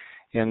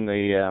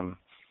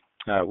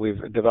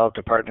we've developed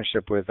a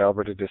partnership with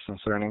Alberta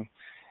Distance Learning,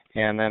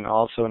 and then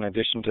also in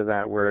addition to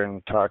that, we're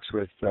in talks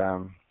with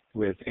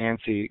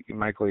ANSI.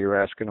 Michael,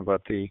 you're asking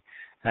about the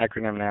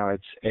acronym now.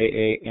 It's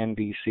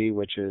AANDC,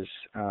 which is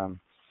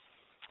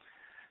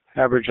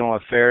Aboriginal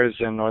Affairs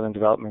in Northern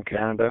Development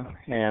Canada,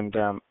 and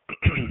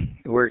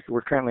we're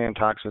currently in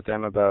talks with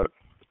them about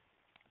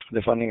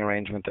the funding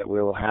arrangement that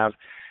we will have.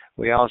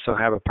 We also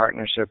have a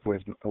partnership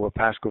with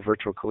Wapasco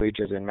Virtual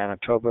Collegiate in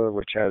Manitoba,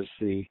 which has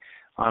the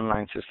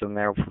online system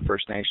there for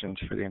First Nations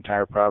for the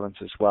entire province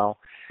as well.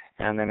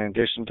 And then in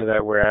addition to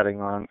that, we're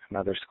adding on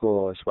another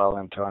school as well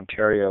into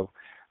Ontario,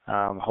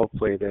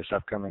 hopefully this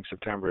upcoming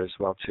September as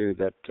well too,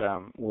 that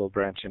we'll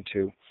branch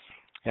into.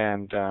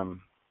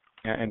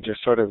 And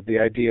just sort of the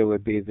idea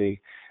would be the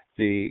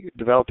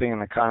developing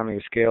an economy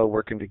of scale,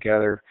 working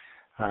together,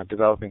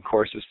 developing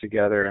courses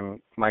together. And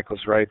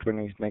Michael's right when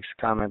he makes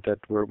a comment that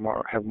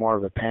have more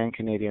of a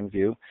pan-Canadian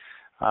view.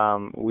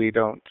 We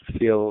don't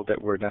feel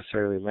that we're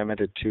necessarily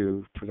limited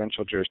to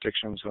provincial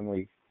jurisdictions when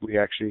we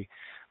actually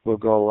will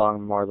go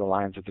along more the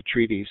lines of the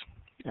treaties,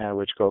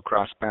 which go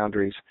across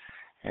boundaries.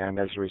 And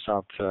as a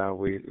result,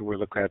 we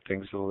look at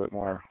things a little bit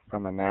more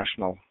from a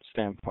national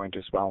standpoint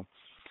as well.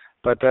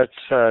 But that's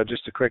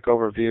just a quick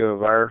overview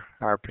of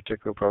our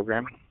particular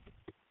program.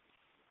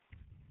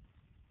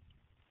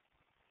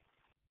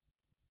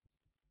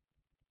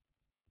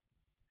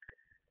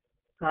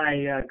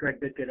 Hi, Greg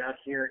Bitgood out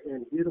here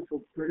in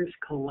beautiful British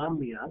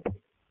Columbia,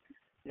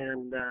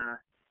 and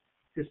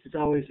this is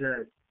always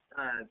a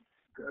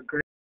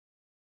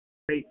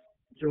great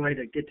joy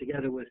to get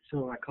together with some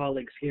of my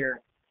colleagues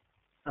here.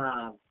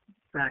 In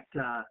fact,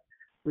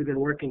 we've been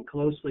working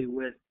closely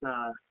with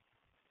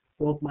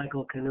both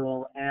Michael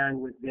Canule and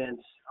with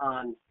Vince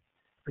on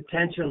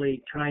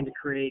potentially trying to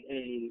create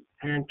a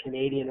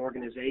pan-Canadian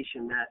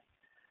organization that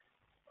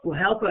will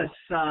help us,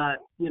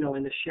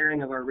 in the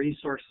sharing of our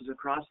resources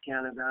across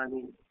Canada. I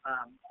mean,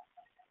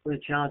 one of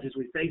the challenges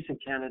we face in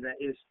Canada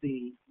is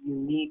the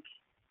unique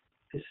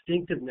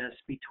distinctiveness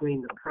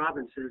between the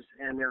provinces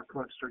and their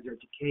approach towards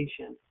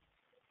education.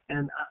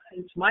 And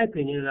it's my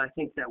opinion that I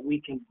think that we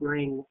can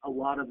bring a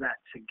lot of that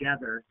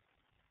together,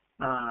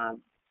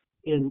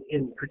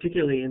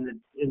 particularly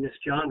in this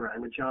genre,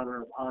 in the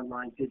genre of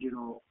online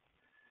digital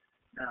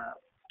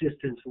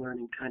distance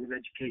learning kind of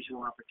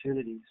educational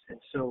opportunities. And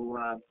so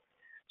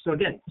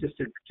again, just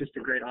a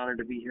great honor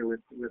to be here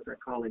with our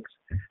colleagues.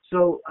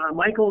 So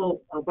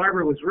Michael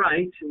Barber was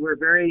right. We're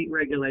very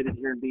regulated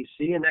here in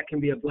BC, and that can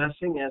be a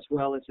blessing as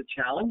well as a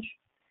challenge.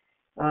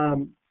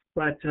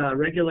 But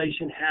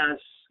regulation has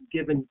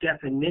given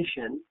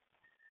definition,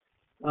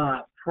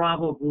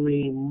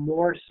 probably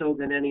more so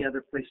than any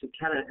other place in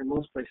Canada and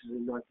most places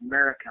in North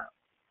America.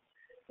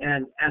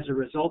 And as a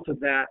result of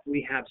that,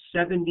 we have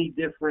 70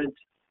 different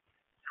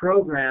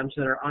programs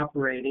that are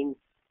operating,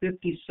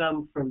 50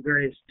 some from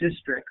various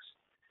districts,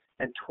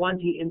 and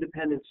 20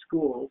 independent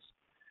schools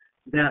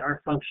that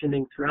are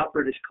functioning throughout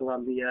British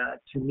Columbia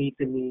to meet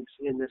the needs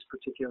in this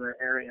particular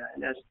area.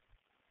 And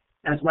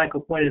as Michael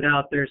pointed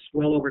out, there's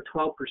well over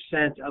 12%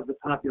 of the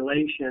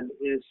population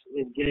is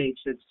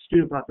engaged, the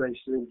student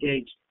population is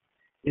engaged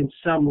in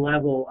some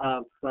level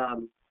of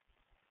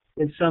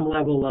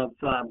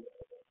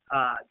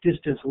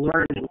distance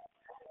learning.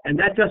 And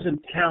that doesn't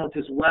count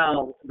as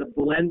well the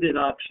blended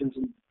options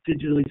and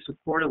digitally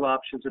supportive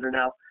options that are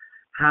now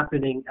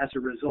happening as a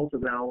result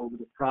of that all over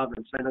the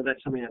province. I know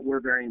that's something that we're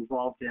very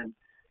involved in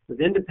with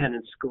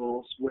independent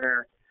schools,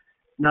 where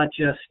not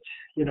just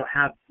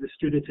have the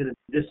students in a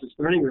distance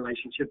learning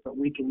relationship, but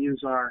we can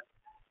use our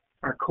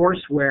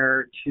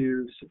courseware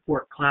to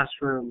support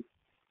classroom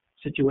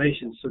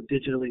situations, so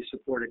digitally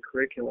supported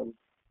curriculum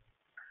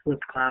with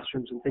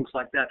classrooms and things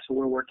like that. So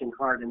we're working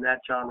hard in that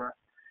genre.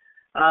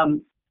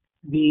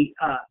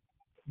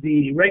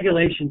 The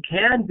regulation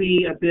can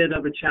be a bit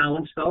of a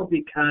challenge, though,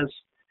 because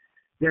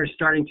there's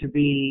starting to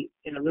be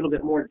a little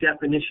bit more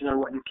definition on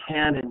what you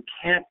can and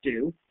can't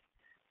do.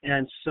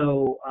 And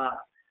so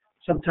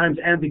sometimes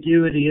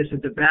ambiguity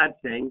isn't a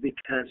bad thing,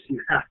 because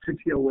you have to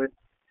deal with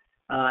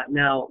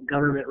now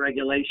government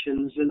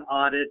regulations and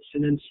audits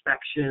and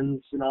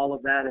inspections and all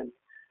of that. And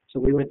so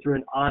we went through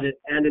an audit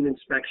and an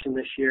inspection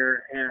this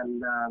year,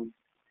 and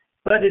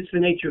but it's the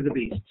nature of the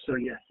beast. So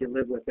yeah, you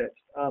live with it.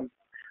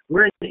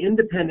 We're an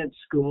independent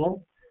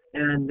school,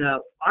 and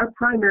our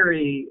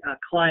primary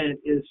client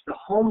is the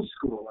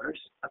homeschoolers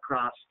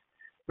across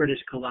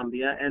British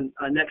Columbia. And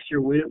next year,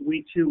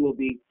 we too will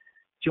be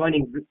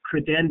joining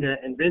Credenda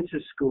and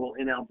Vince's school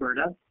in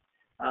Alberta.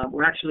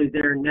 We're actually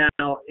there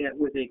now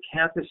with a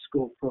campus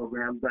school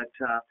program, but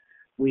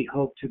we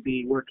hope to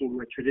be working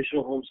with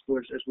traditional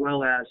homeschoolers as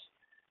well as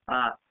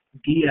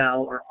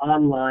DL or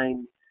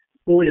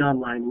fully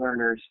online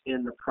learners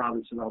in the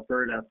province of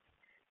Alberta.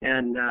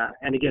 And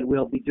again,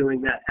 we'll be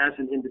doing that as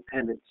an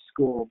independent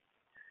school.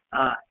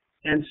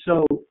 And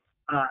so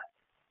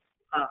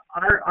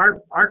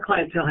our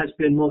clientele has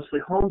been mostly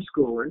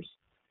homeschoolers,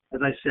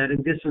 as I said,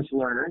 and distance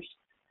learners.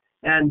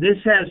 And this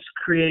has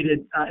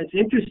created, it's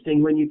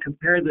interesting when you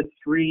compare the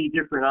three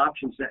different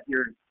options that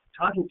you're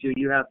talking to.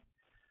 You have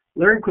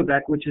Learn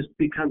Quebec, which has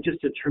become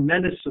just a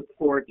tremendous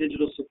support,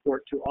 digital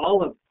support to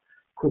all of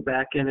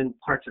Quebec and in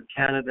parts of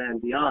Canada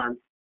and beyond.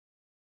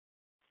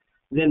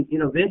 Then,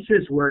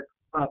 Vince's work,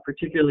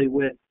 particularly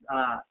with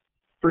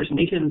First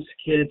Nations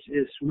kids,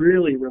 is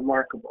really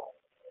remarkable.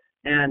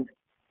 And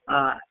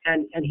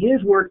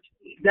his work,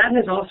 that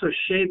has also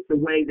shaped the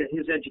way that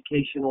his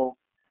educational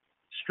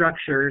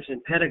structures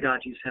and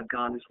pedagogies have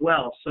gone as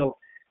well. So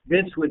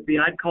Vince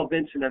I'd call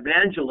Vince an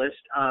evangelist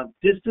of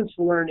distance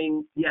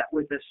learning, yet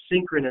with a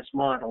synchronous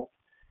model.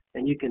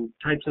 And you can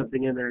type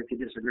something in there if you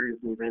disagree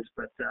with me, Vince,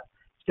 but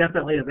it's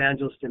definitely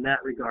evangelist in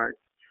that regard.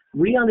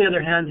 We, on the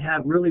other hand,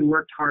 have really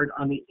worked hard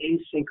on the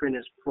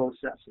asynchronous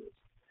processes.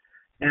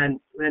 And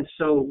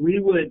so we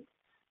would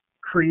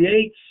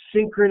create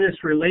synchronous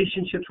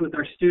relationships with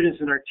our students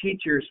and our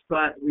teachers,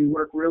 but we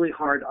work really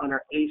hard on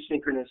our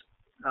asynchronous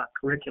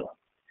curriculum.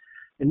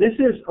 And this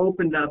has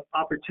opened up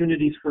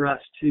opportunities for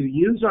us to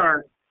use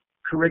our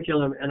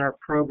curriculum and our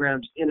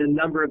programs in a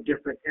number of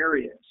different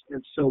areas.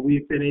 And so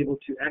we've been able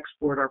to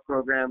export our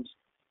programs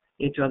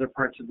into other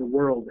parts of the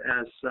world,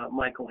 as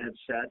Michael had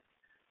said.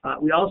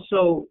 We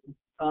also,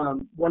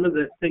 one of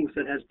the things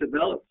that has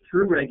developed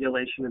through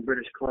regulation in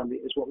British Columbia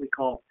is what we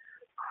call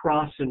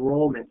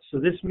cross-enrollment. So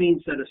this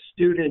means that a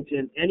student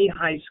in any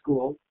high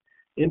school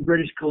in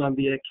British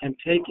Columbia can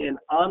take an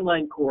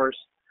online course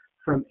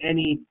from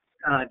any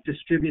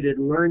distributed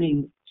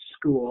learning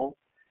school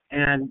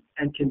and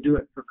can do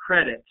it for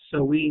credit.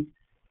 So we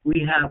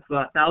have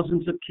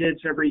thousands of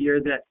kids every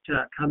year that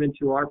come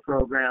into our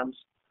programs,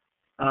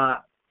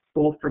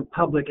 both from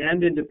public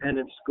and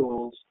independent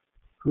schools,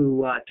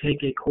 who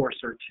take a course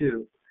or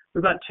two. We're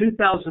about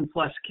 2,000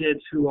 plus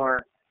kids who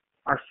are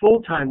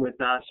full-time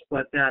with us,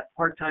 but that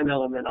part-time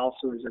element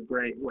also is a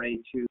great way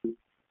to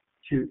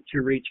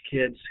reach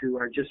kids who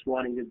are just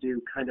wanting to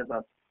do kind of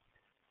a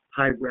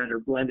hybrid or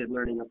blended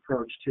learning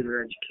approach to their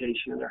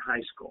education in their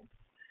high school.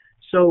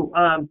 So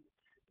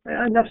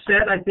enough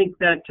said. I think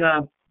that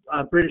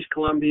British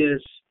Columbia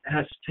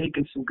has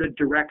taken some good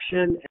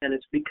direction, and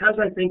it's because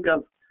I think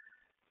of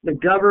the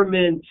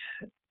government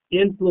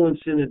influence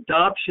and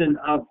adoption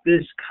of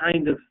this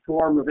kind of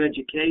form of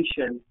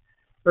education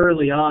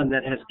early on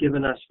that has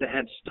given us the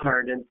head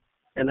start.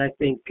 And I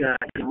think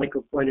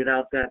Michael pointed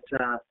out that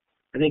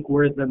I think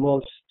we're the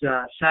most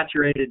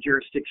saturated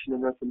jurisdiction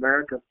in North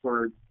America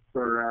for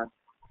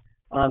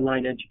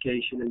online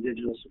education and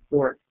digital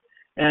support.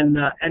 And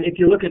if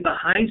you look at the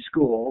high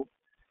school,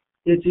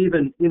 it's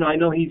even, I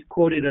know he's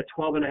quoted a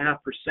 12.5%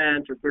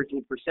 or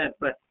 13%,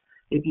 but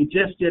if you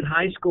just did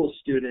high school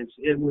students,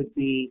 it would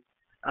be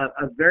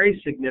a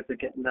very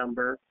significant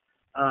number.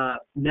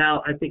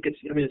 Now, I think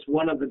it's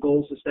one of the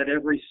goals is that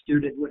every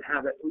student would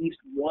have at least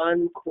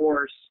one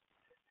course,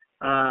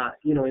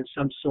 in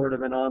some sort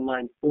of an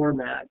online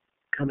format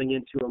coming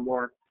into a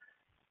more,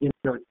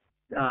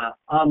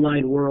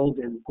 online world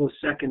in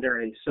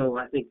post-secondary. So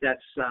I think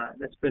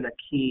that's been a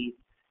key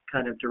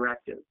kind of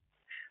directive.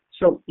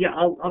 So yeah,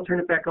 I'll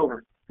turn it back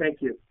over.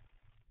 Thank you.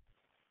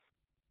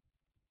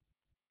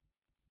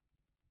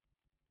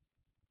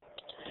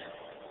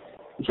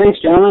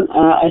 Thanks, gentlemen.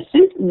 I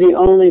think the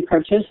only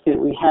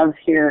participant we have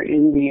here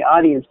in the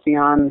audience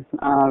beyond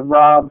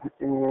Rob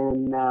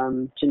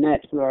and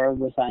Jeanette, who are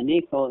with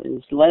iNACOL,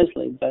 is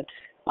Leslie. But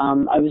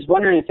I was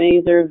wondering if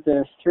either of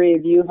the three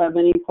of you have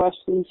any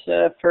questions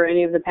for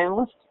any of the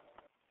panelists?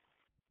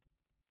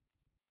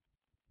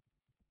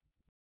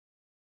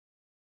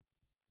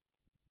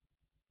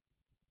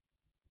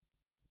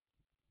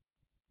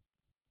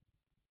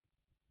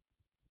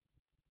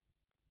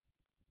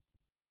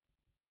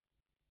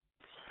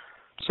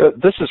 So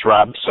this is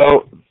Rob.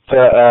 So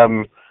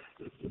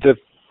the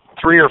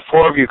three or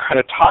four of you kind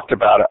of talked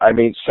about it. I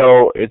mean,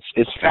 so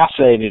it's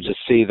fascinating to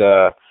see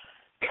the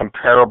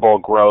comparable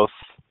growth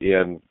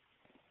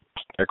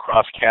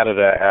across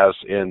Canada as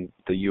in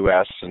the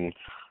U.S. and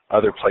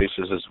other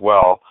places as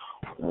well.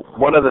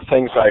 One of the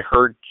things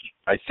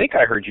I think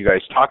I heard you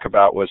guys talk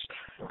about was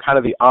kind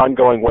of the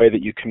ongoing way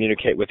that you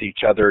communicate with each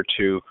other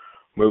to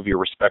move your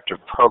respective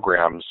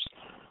programs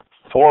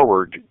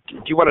forward.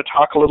 Do you want to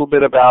talk a little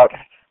bit about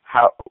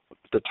how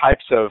the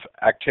types of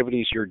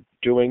activities you're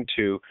doing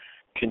to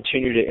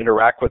continue to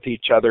interact with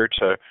each other,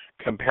 to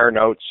compare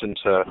notes, and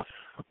to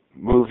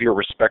move your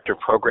respective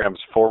programs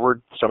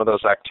forward, some of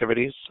those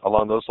activities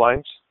along those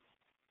lines?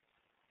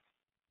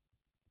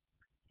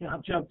 Yeah,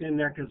 I'll jump in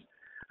there because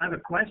I have a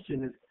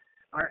question.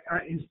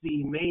 is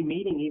the May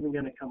meeting even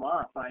going to come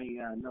off? I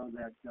know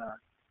that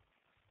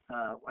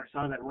I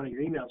saw that in one of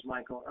your emails,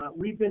 Michael.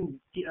 We've been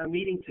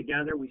meeting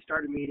together. We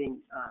started meeting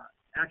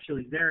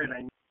actually there at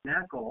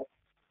iNACOL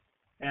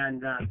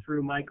and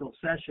through Michael's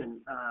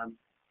session.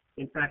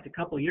 In fact, a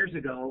couple of years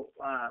ago,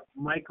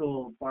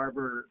 Michael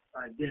Barber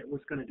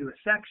was going to do a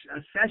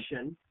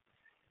session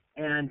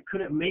and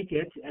couldn't make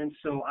it, and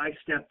so I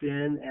stepped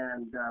in,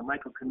 and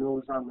Michael Canule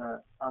was on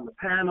the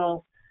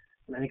panel,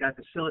 and I think I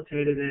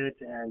facilitated it,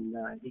 and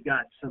he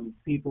got some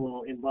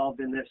people involved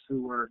in this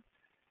who were,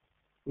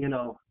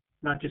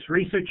 not just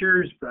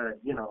researchers, but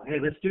hey,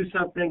 let's do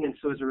something. And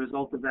so as a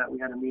result of that, we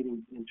had a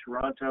meeting in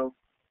Toronto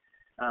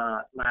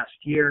last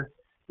year,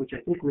 which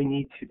I think we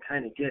need to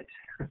kind of get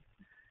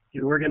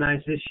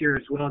organized this year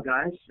as well,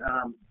 guys.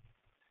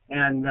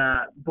 And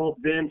both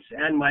Vince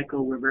and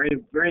Michael were very,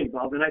 very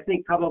involved. And I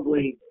think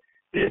probably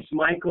Vince,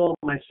 Michael,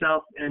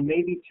 myself, and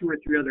maybe 2 or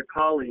 3 other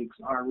colleagues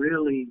are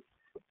really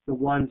the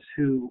ones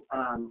who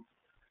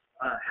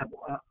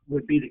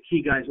would be the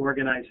key guys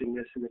organizing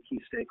this and the key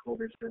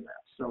stakeholders in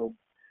that. So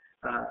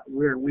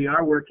we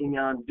are working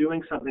on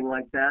doing something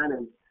like that.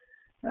 And,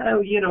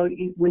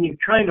 when you're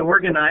trying to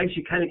organize,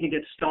 you kind of can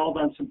get stalled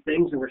on some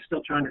things, and we're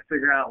still trying to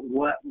figure out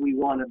what we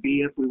want to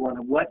be, if we want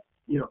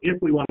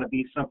to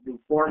be something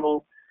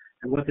formal,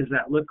 and what does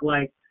that look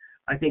like.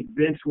 I think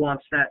Vince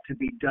wants that to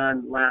be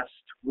done last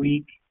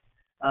week.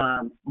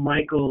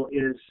 Michael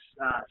is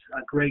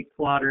a great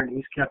plotter, and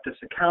he's kept us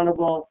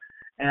accountable.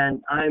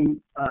 And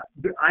I'm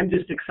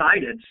just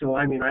excited. So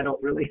I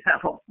don't really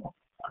have a lot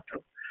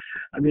of.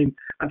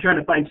 I'm trying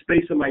to find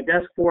space on my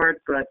desk for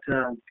it, but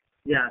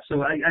yeah.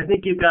 So I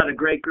think you've got a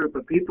great group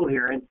of people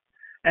here,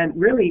 and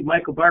really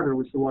Michael Barber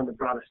was the one that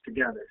brought us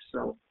together.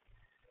 So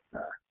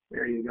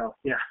there you go.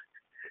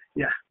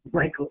 Yeah,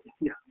 Michael.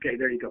 Yeah, okay,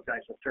 there you go, guys.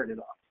 I'll turn it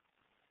off.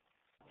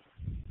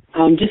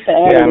 Just to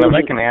add, and if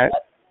I can add.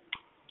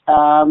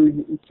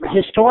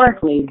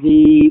 Historically,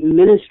 the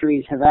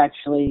ministries have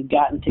actually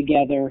gotten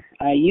together,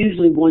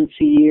 usually once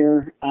a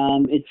year.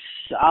 It's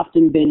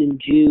often been in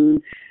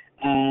June.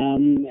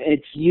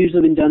 It's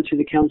usually been done through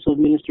the Council of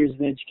Ministers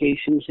of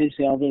Education,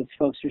 essentially all the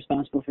folks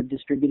responsible for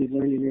distributed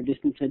learning or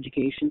distance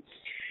education.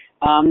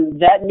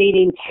 That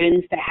meeting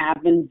tends to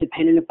happen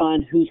depending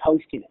upon who's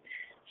hosting it.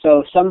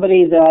 So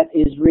somebody that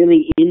is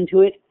really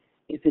into it,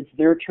 if it's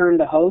their turn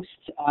to host,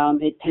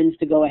 it tends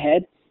to go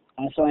ahead.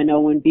 So I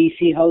know when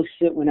BC hosts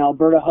it, when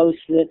Alberta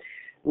hosts it,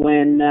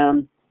 when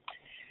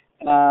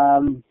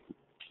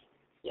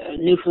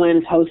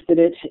Newfoundland has hosted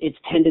it, it's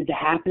tended to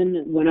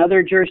happen. When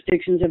other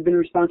jurisdictions have been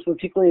responsible,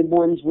 particularly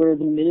ones where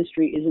the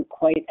ministry isn't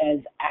quite as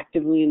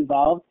actively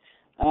involved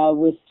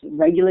with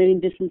regulating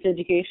distance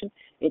education,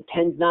 it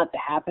tends not to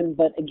happen.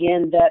 But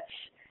again, that's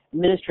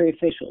ministry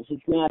officials.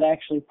 It's not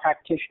actually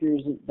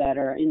practitioners that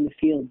are in the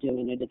field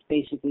doing it. It's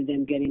basically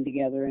them getting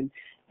together and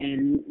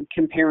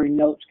comparing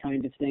notes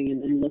kind of thing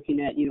and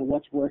looking at,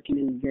 what's working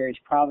in various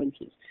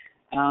provinces.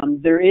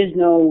 There is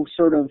no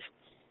sort of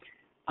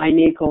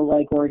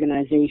iNACOL-like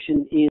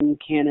organization in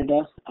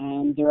Canada.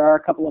 There are a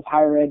couple of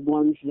higher ed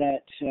ones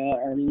that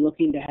are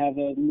looking to have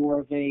more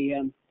of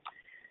a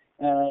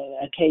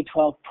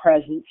K-12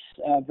 presence,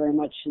 very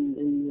much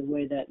in the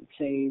way that,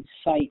 say,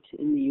 SITE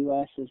in the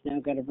U.S. has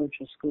now got a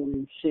virtual school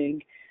in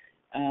SIG.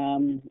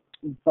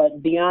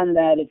 But beyond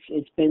that,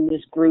 it's been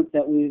this group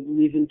that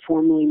we've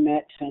informally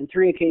met on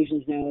 3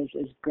 occasions now,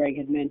 as Greg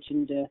had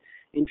mentioned,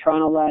 in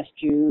Toronto last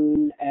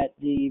June, at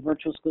the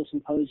Virtual School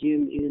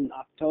Symposium in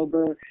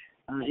October,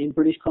 in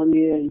British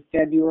Columbia in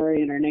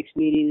February, and our next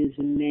meeting is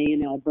in May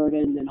in Alberta,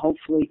 and then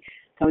hopefully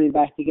coming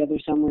back together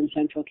somewhere in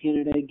Central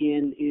Canada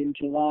again in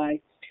July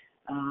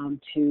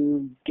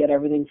to get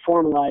everything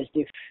formalized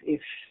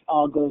if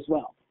all goes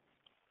well.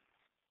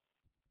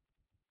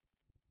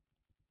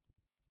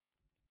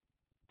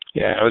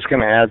 Yeah, I was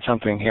going to add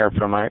something here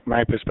from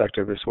my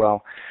perspective as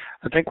well.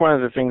 I think one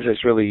of the things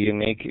that's really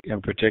unique,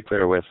 in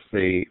particular, with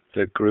the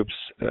group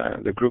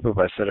of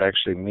us that are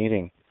actually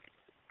meeting,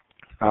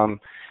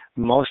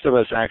 most of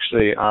us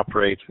actually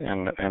operate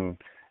and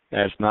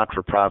as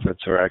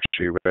not-for-profits or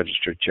actually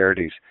registered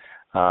charities.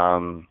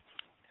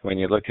 When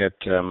you look at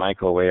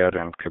Michael way out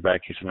in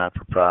Quebec, he's a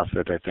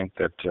not-for-profit. I think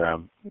that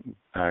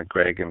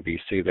Greg in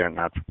BC, they're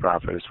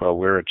not-for-profit as well.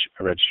 We're a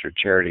registered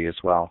charity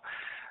as well.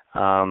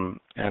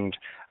 And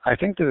I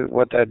think that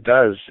what that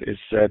does is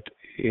that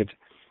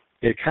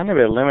it kind of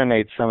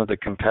eliminates some of the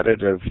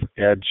competitive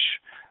edge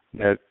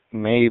that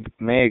may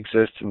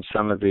exist in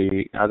some of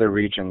the other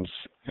regions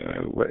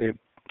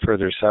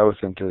further south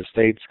into the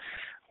States,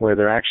 where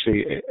they're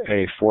actually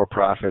a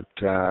for-profit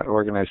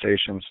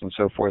organizations and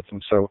so forth,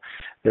 and so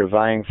they're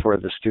vying for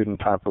the student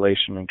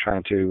population and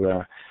trying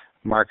to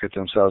market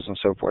themselves and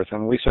so forth.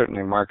 And we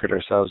certainly market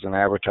ourselves and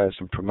advertise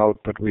and promote,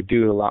 but we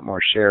do a lot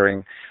more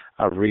sharing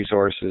of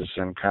resources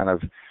and kind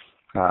of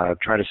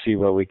try to see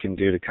what we can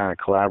do to kind of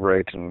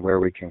collaborate and where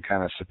we can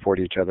kind of support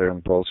each other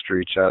and bolster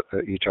each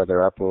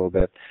other up a little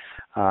bit.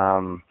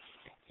 And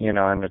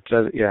it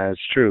does, yeah,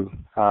 it's true.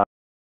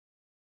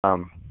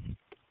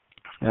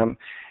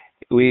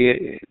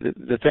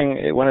 the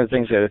thing, one of the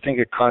things that I think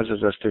it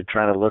causes us to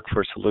try to look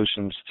for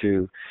solutions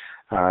to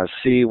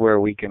see where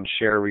we can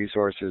share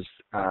resources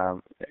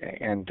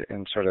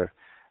and sort of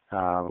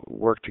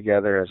work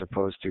together as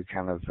opposed to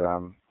kind of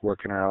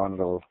working our own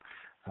little,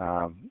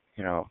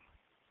 you know,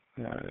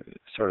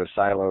 sort of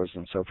silos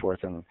and so forth,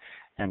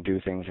 and do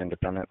things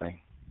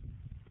independently.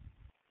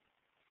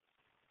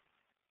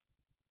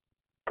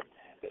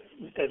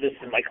 This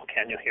is Michael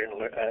Canio here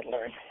at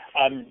Learn.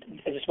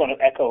 I just want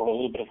to echo a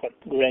little bit of what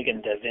Greg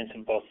and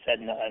Vincent both said,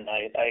 and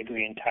I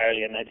agree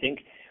entirely. And I think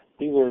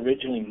we were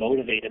originally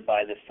motivated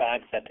by the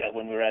fact that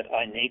when we were at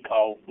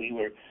iNACOL, we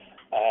were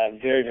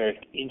very, very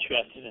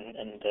interested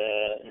and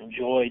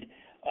enjoyed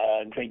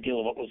a great deal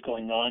of what was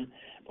going on.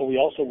 But we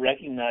also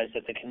recognized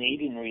that the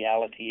Canadian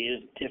reality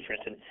is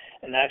different.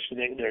 And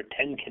actually, there are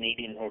 10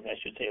 Canadian, or I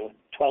should say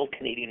 12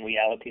 Canadian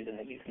realities, and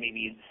you can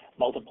maybe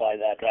multiply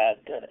that, or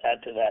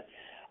add to that.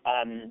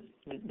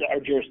 Our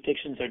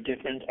jurisdictions are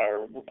different.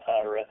 Our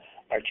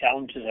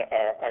challenges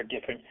are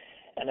different,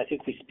 and I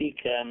think we speak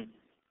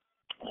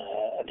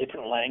a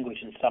different language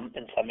in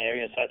some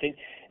areas. So I think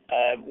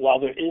while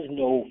there is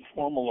no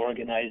formal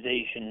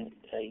organization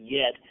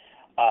yet,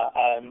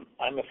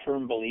 I'm a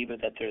firm believer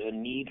that there's a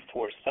need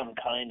for some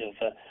kind of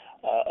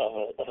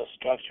a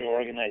structure or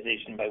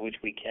organization by which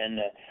we can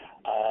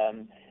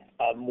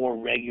more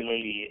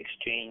regularly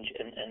exchange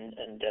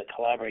and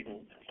collaborate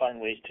and find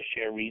ways to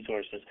share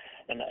resources.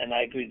 And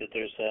I agree that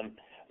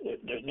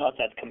there's not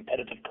that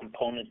competitive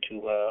component to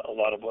a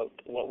lot of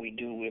what we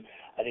do.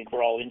 I think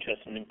we're all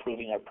interested in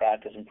improving our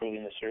practice,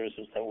 improving the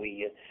services that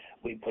we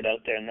put out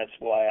there, and that's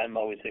why I'm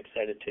always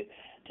excited to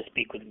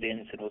speak with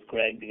Vince and with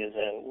Greg, because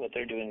what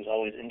they're doing is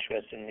always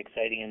interesting and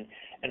exciting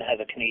and has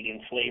a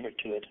Canadian flavor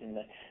to it. And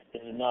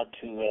this is not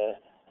to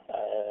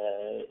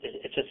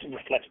it just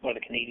reflects more the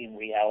Canadian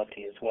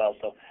reality as well.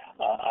 So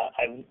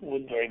I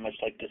would very much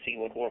like to see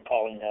what we're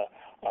calling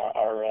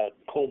our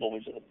COBLE,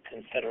 which is the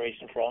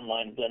Confederation for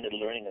Online Blended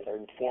Learning, as our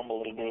informal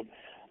little group.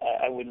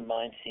 I wouldn't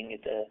mind seeing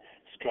it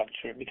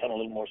become a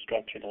little more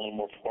structured and a little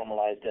more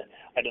formalized.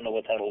 I don't know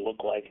what that'll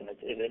look like, and it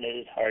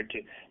is hard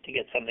to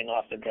get something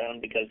off the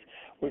ground because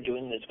we're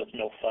doing this with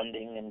no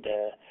funding, and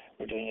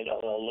we're doing it a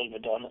little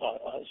bit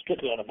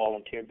strictly on a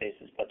volunteer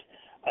basis. But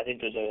I think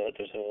there's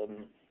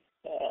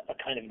a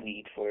kind of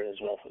need for it as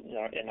well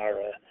in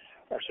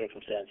our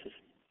circumstances.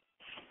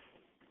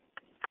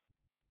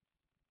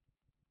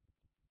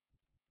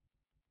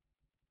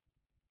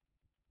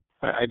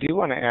 I do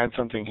want to add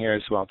something here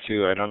as well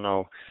too. I don't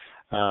know,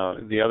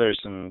 the others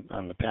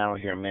on the panel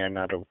here may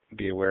not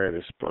be aware of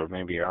this, or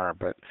maybe are,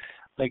 but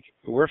like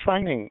we're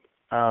finding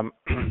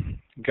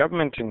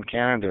government in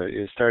Canada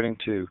is starting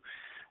to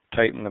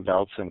tighten the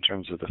belts in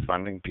terms of the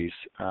funding piece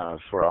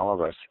for all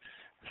of us,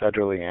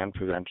 federally and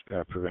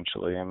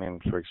provincially. I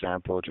mean, for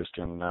example, just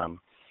in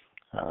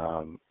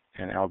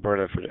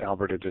Alberta, for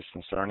Alberta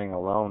distance learning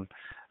alone,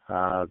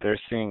 they're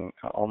seeing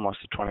almost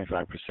a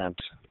 25%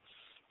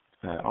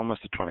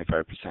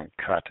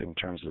 cut in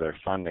terms of their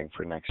funding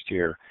for next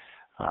year,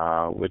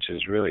 which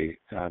is really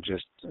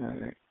just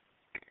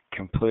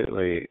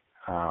completely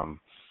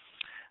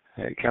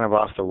kind of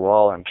off the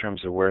wall in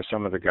terms of where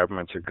some of the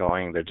governments are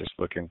going. They're just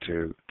looking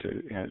to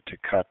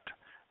cut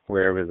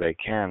wherever they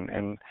can,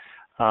 and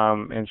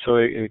so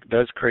it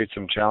does create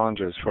some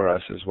challenges for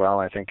us as well.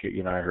 I think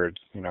I heard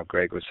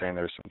Greg was saying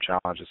there's some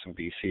challenges in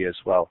BC as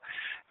well,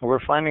 and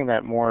we're finding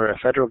that more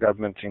federal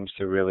government seems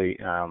to really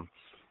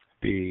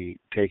be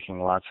taking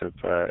lots of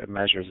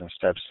measures and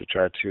steps to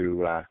try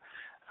to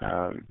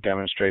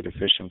demonstrate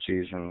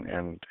efficiencies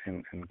and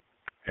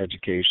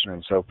education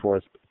and so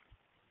forth.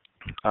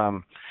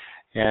 And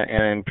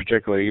in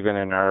particular, even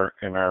in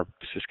our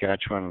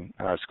Saskatchewan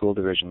school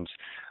divisions,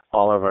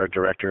 all of our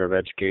director of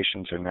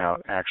educations are now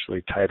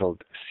actually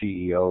titled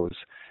CEOs,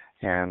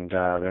 and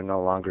they're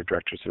no longer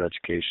directors of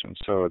education.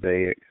 So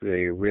they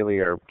really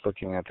are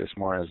looking at this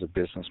more as a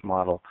business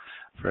model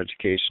for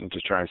education to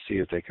try to see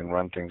if they can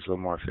run things a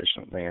little more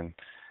efficiently,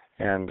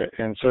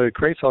 and so it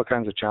creates all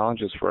kinds of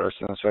challenges for us.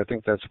 And so I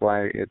think that's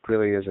why it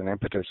really is an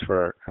impetus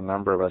for a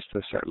number of us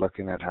to start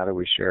looking at how do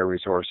we share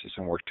resources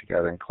and work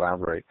together and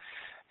collaborate.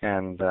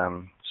 And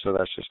so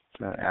that's just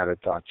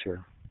added thoughts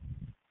here.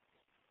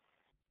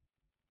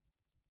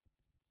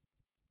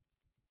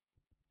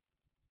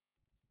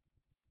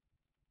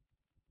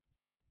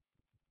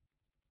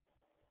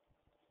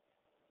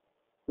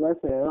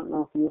 Leslie, I don't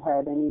know if you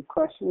had any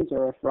questions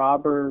or if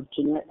Rob or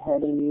Jeanette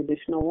had any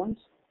additional ones.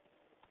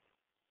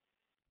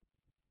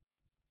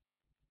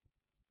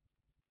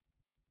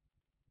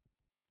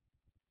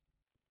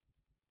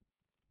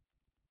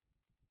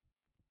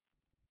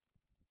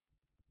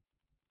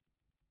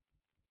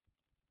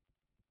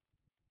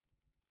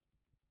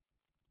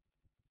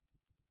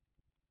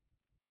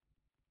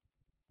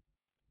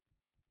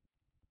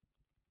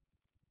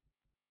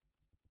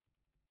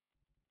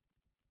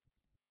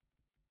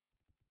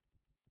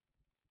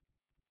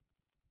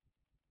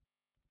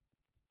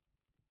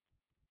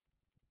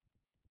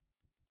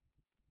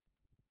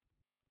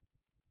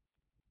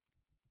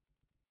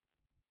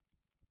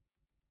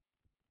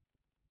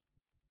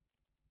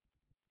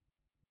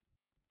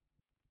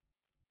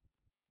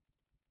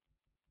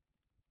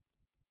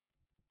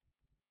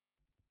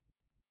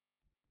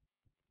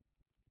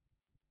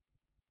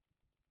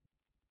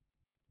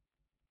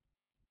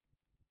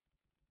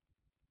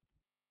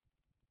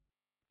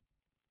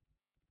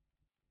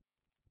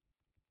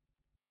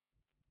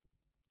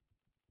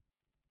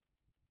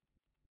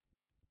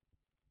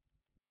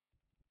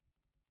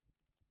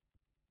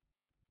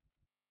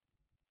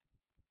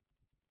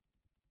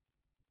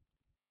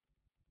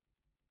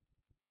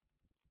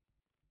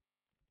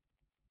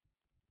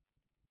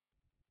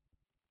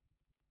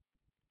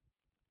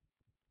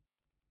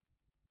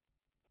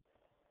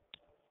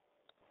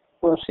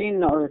 Well, seeing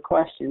no other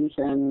questions,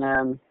 and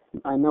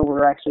I know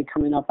we're actually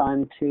coming up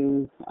on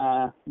to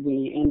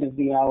the end of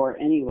the hour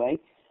anyway.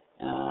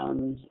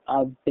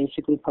 I've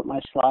basically put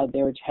my slide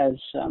there, which has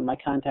my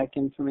contact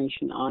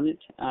information on it.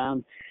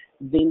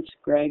 Vince,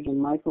 Greg, and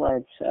Michael,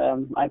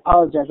 I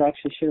apologize. I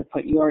actually should have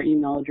put your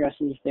email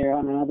addresses there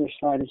on another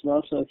slide as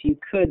well. So if you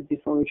could,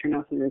 before we turn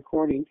off the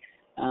recording,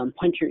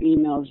 punch your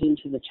emails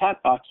into the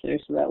chat box there,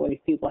 so that way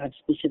if people have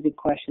specific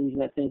questions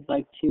that they'd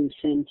like to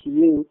send to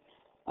you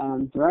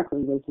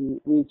directly, they can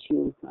reach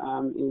you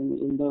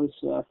in those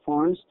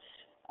forms.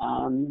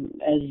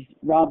 As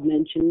Rob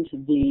mentioned,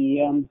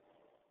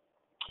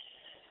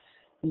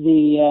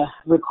 the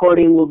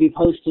recording will be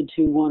posted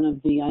to one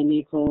of the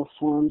iNACOL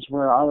forums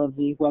where all of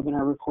the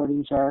webinar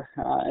recordings are,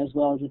 as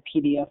well as a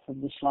PDF of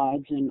the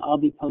slides, and I'll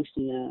be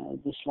posting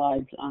the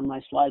slides on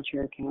my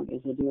SlideShare account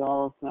as I do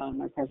all of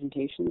my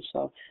presentations.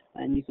 So,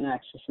 and you can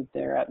access it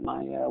there at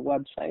my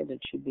website.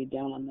 It should be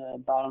down on the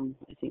bottom,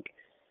 I think,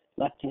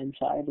 left-hand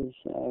side is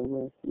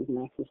where you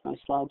can access my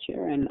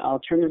SlideShare. And I'll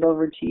turn it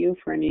over to you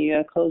for any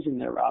closing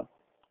there, Rob.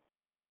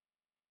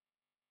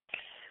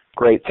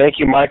 Great. Thank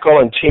you, Michael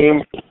and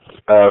team.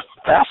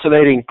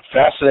 Fascinating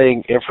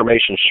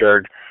information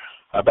shared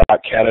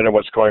about Canada and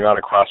what's going on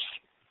across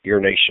your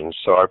nation.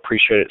 So I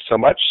appreciate it so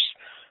much.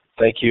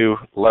 Thank you,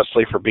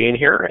 Leslie, for being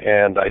here.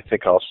 And I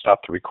think I'll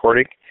stop the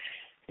recording.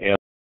 And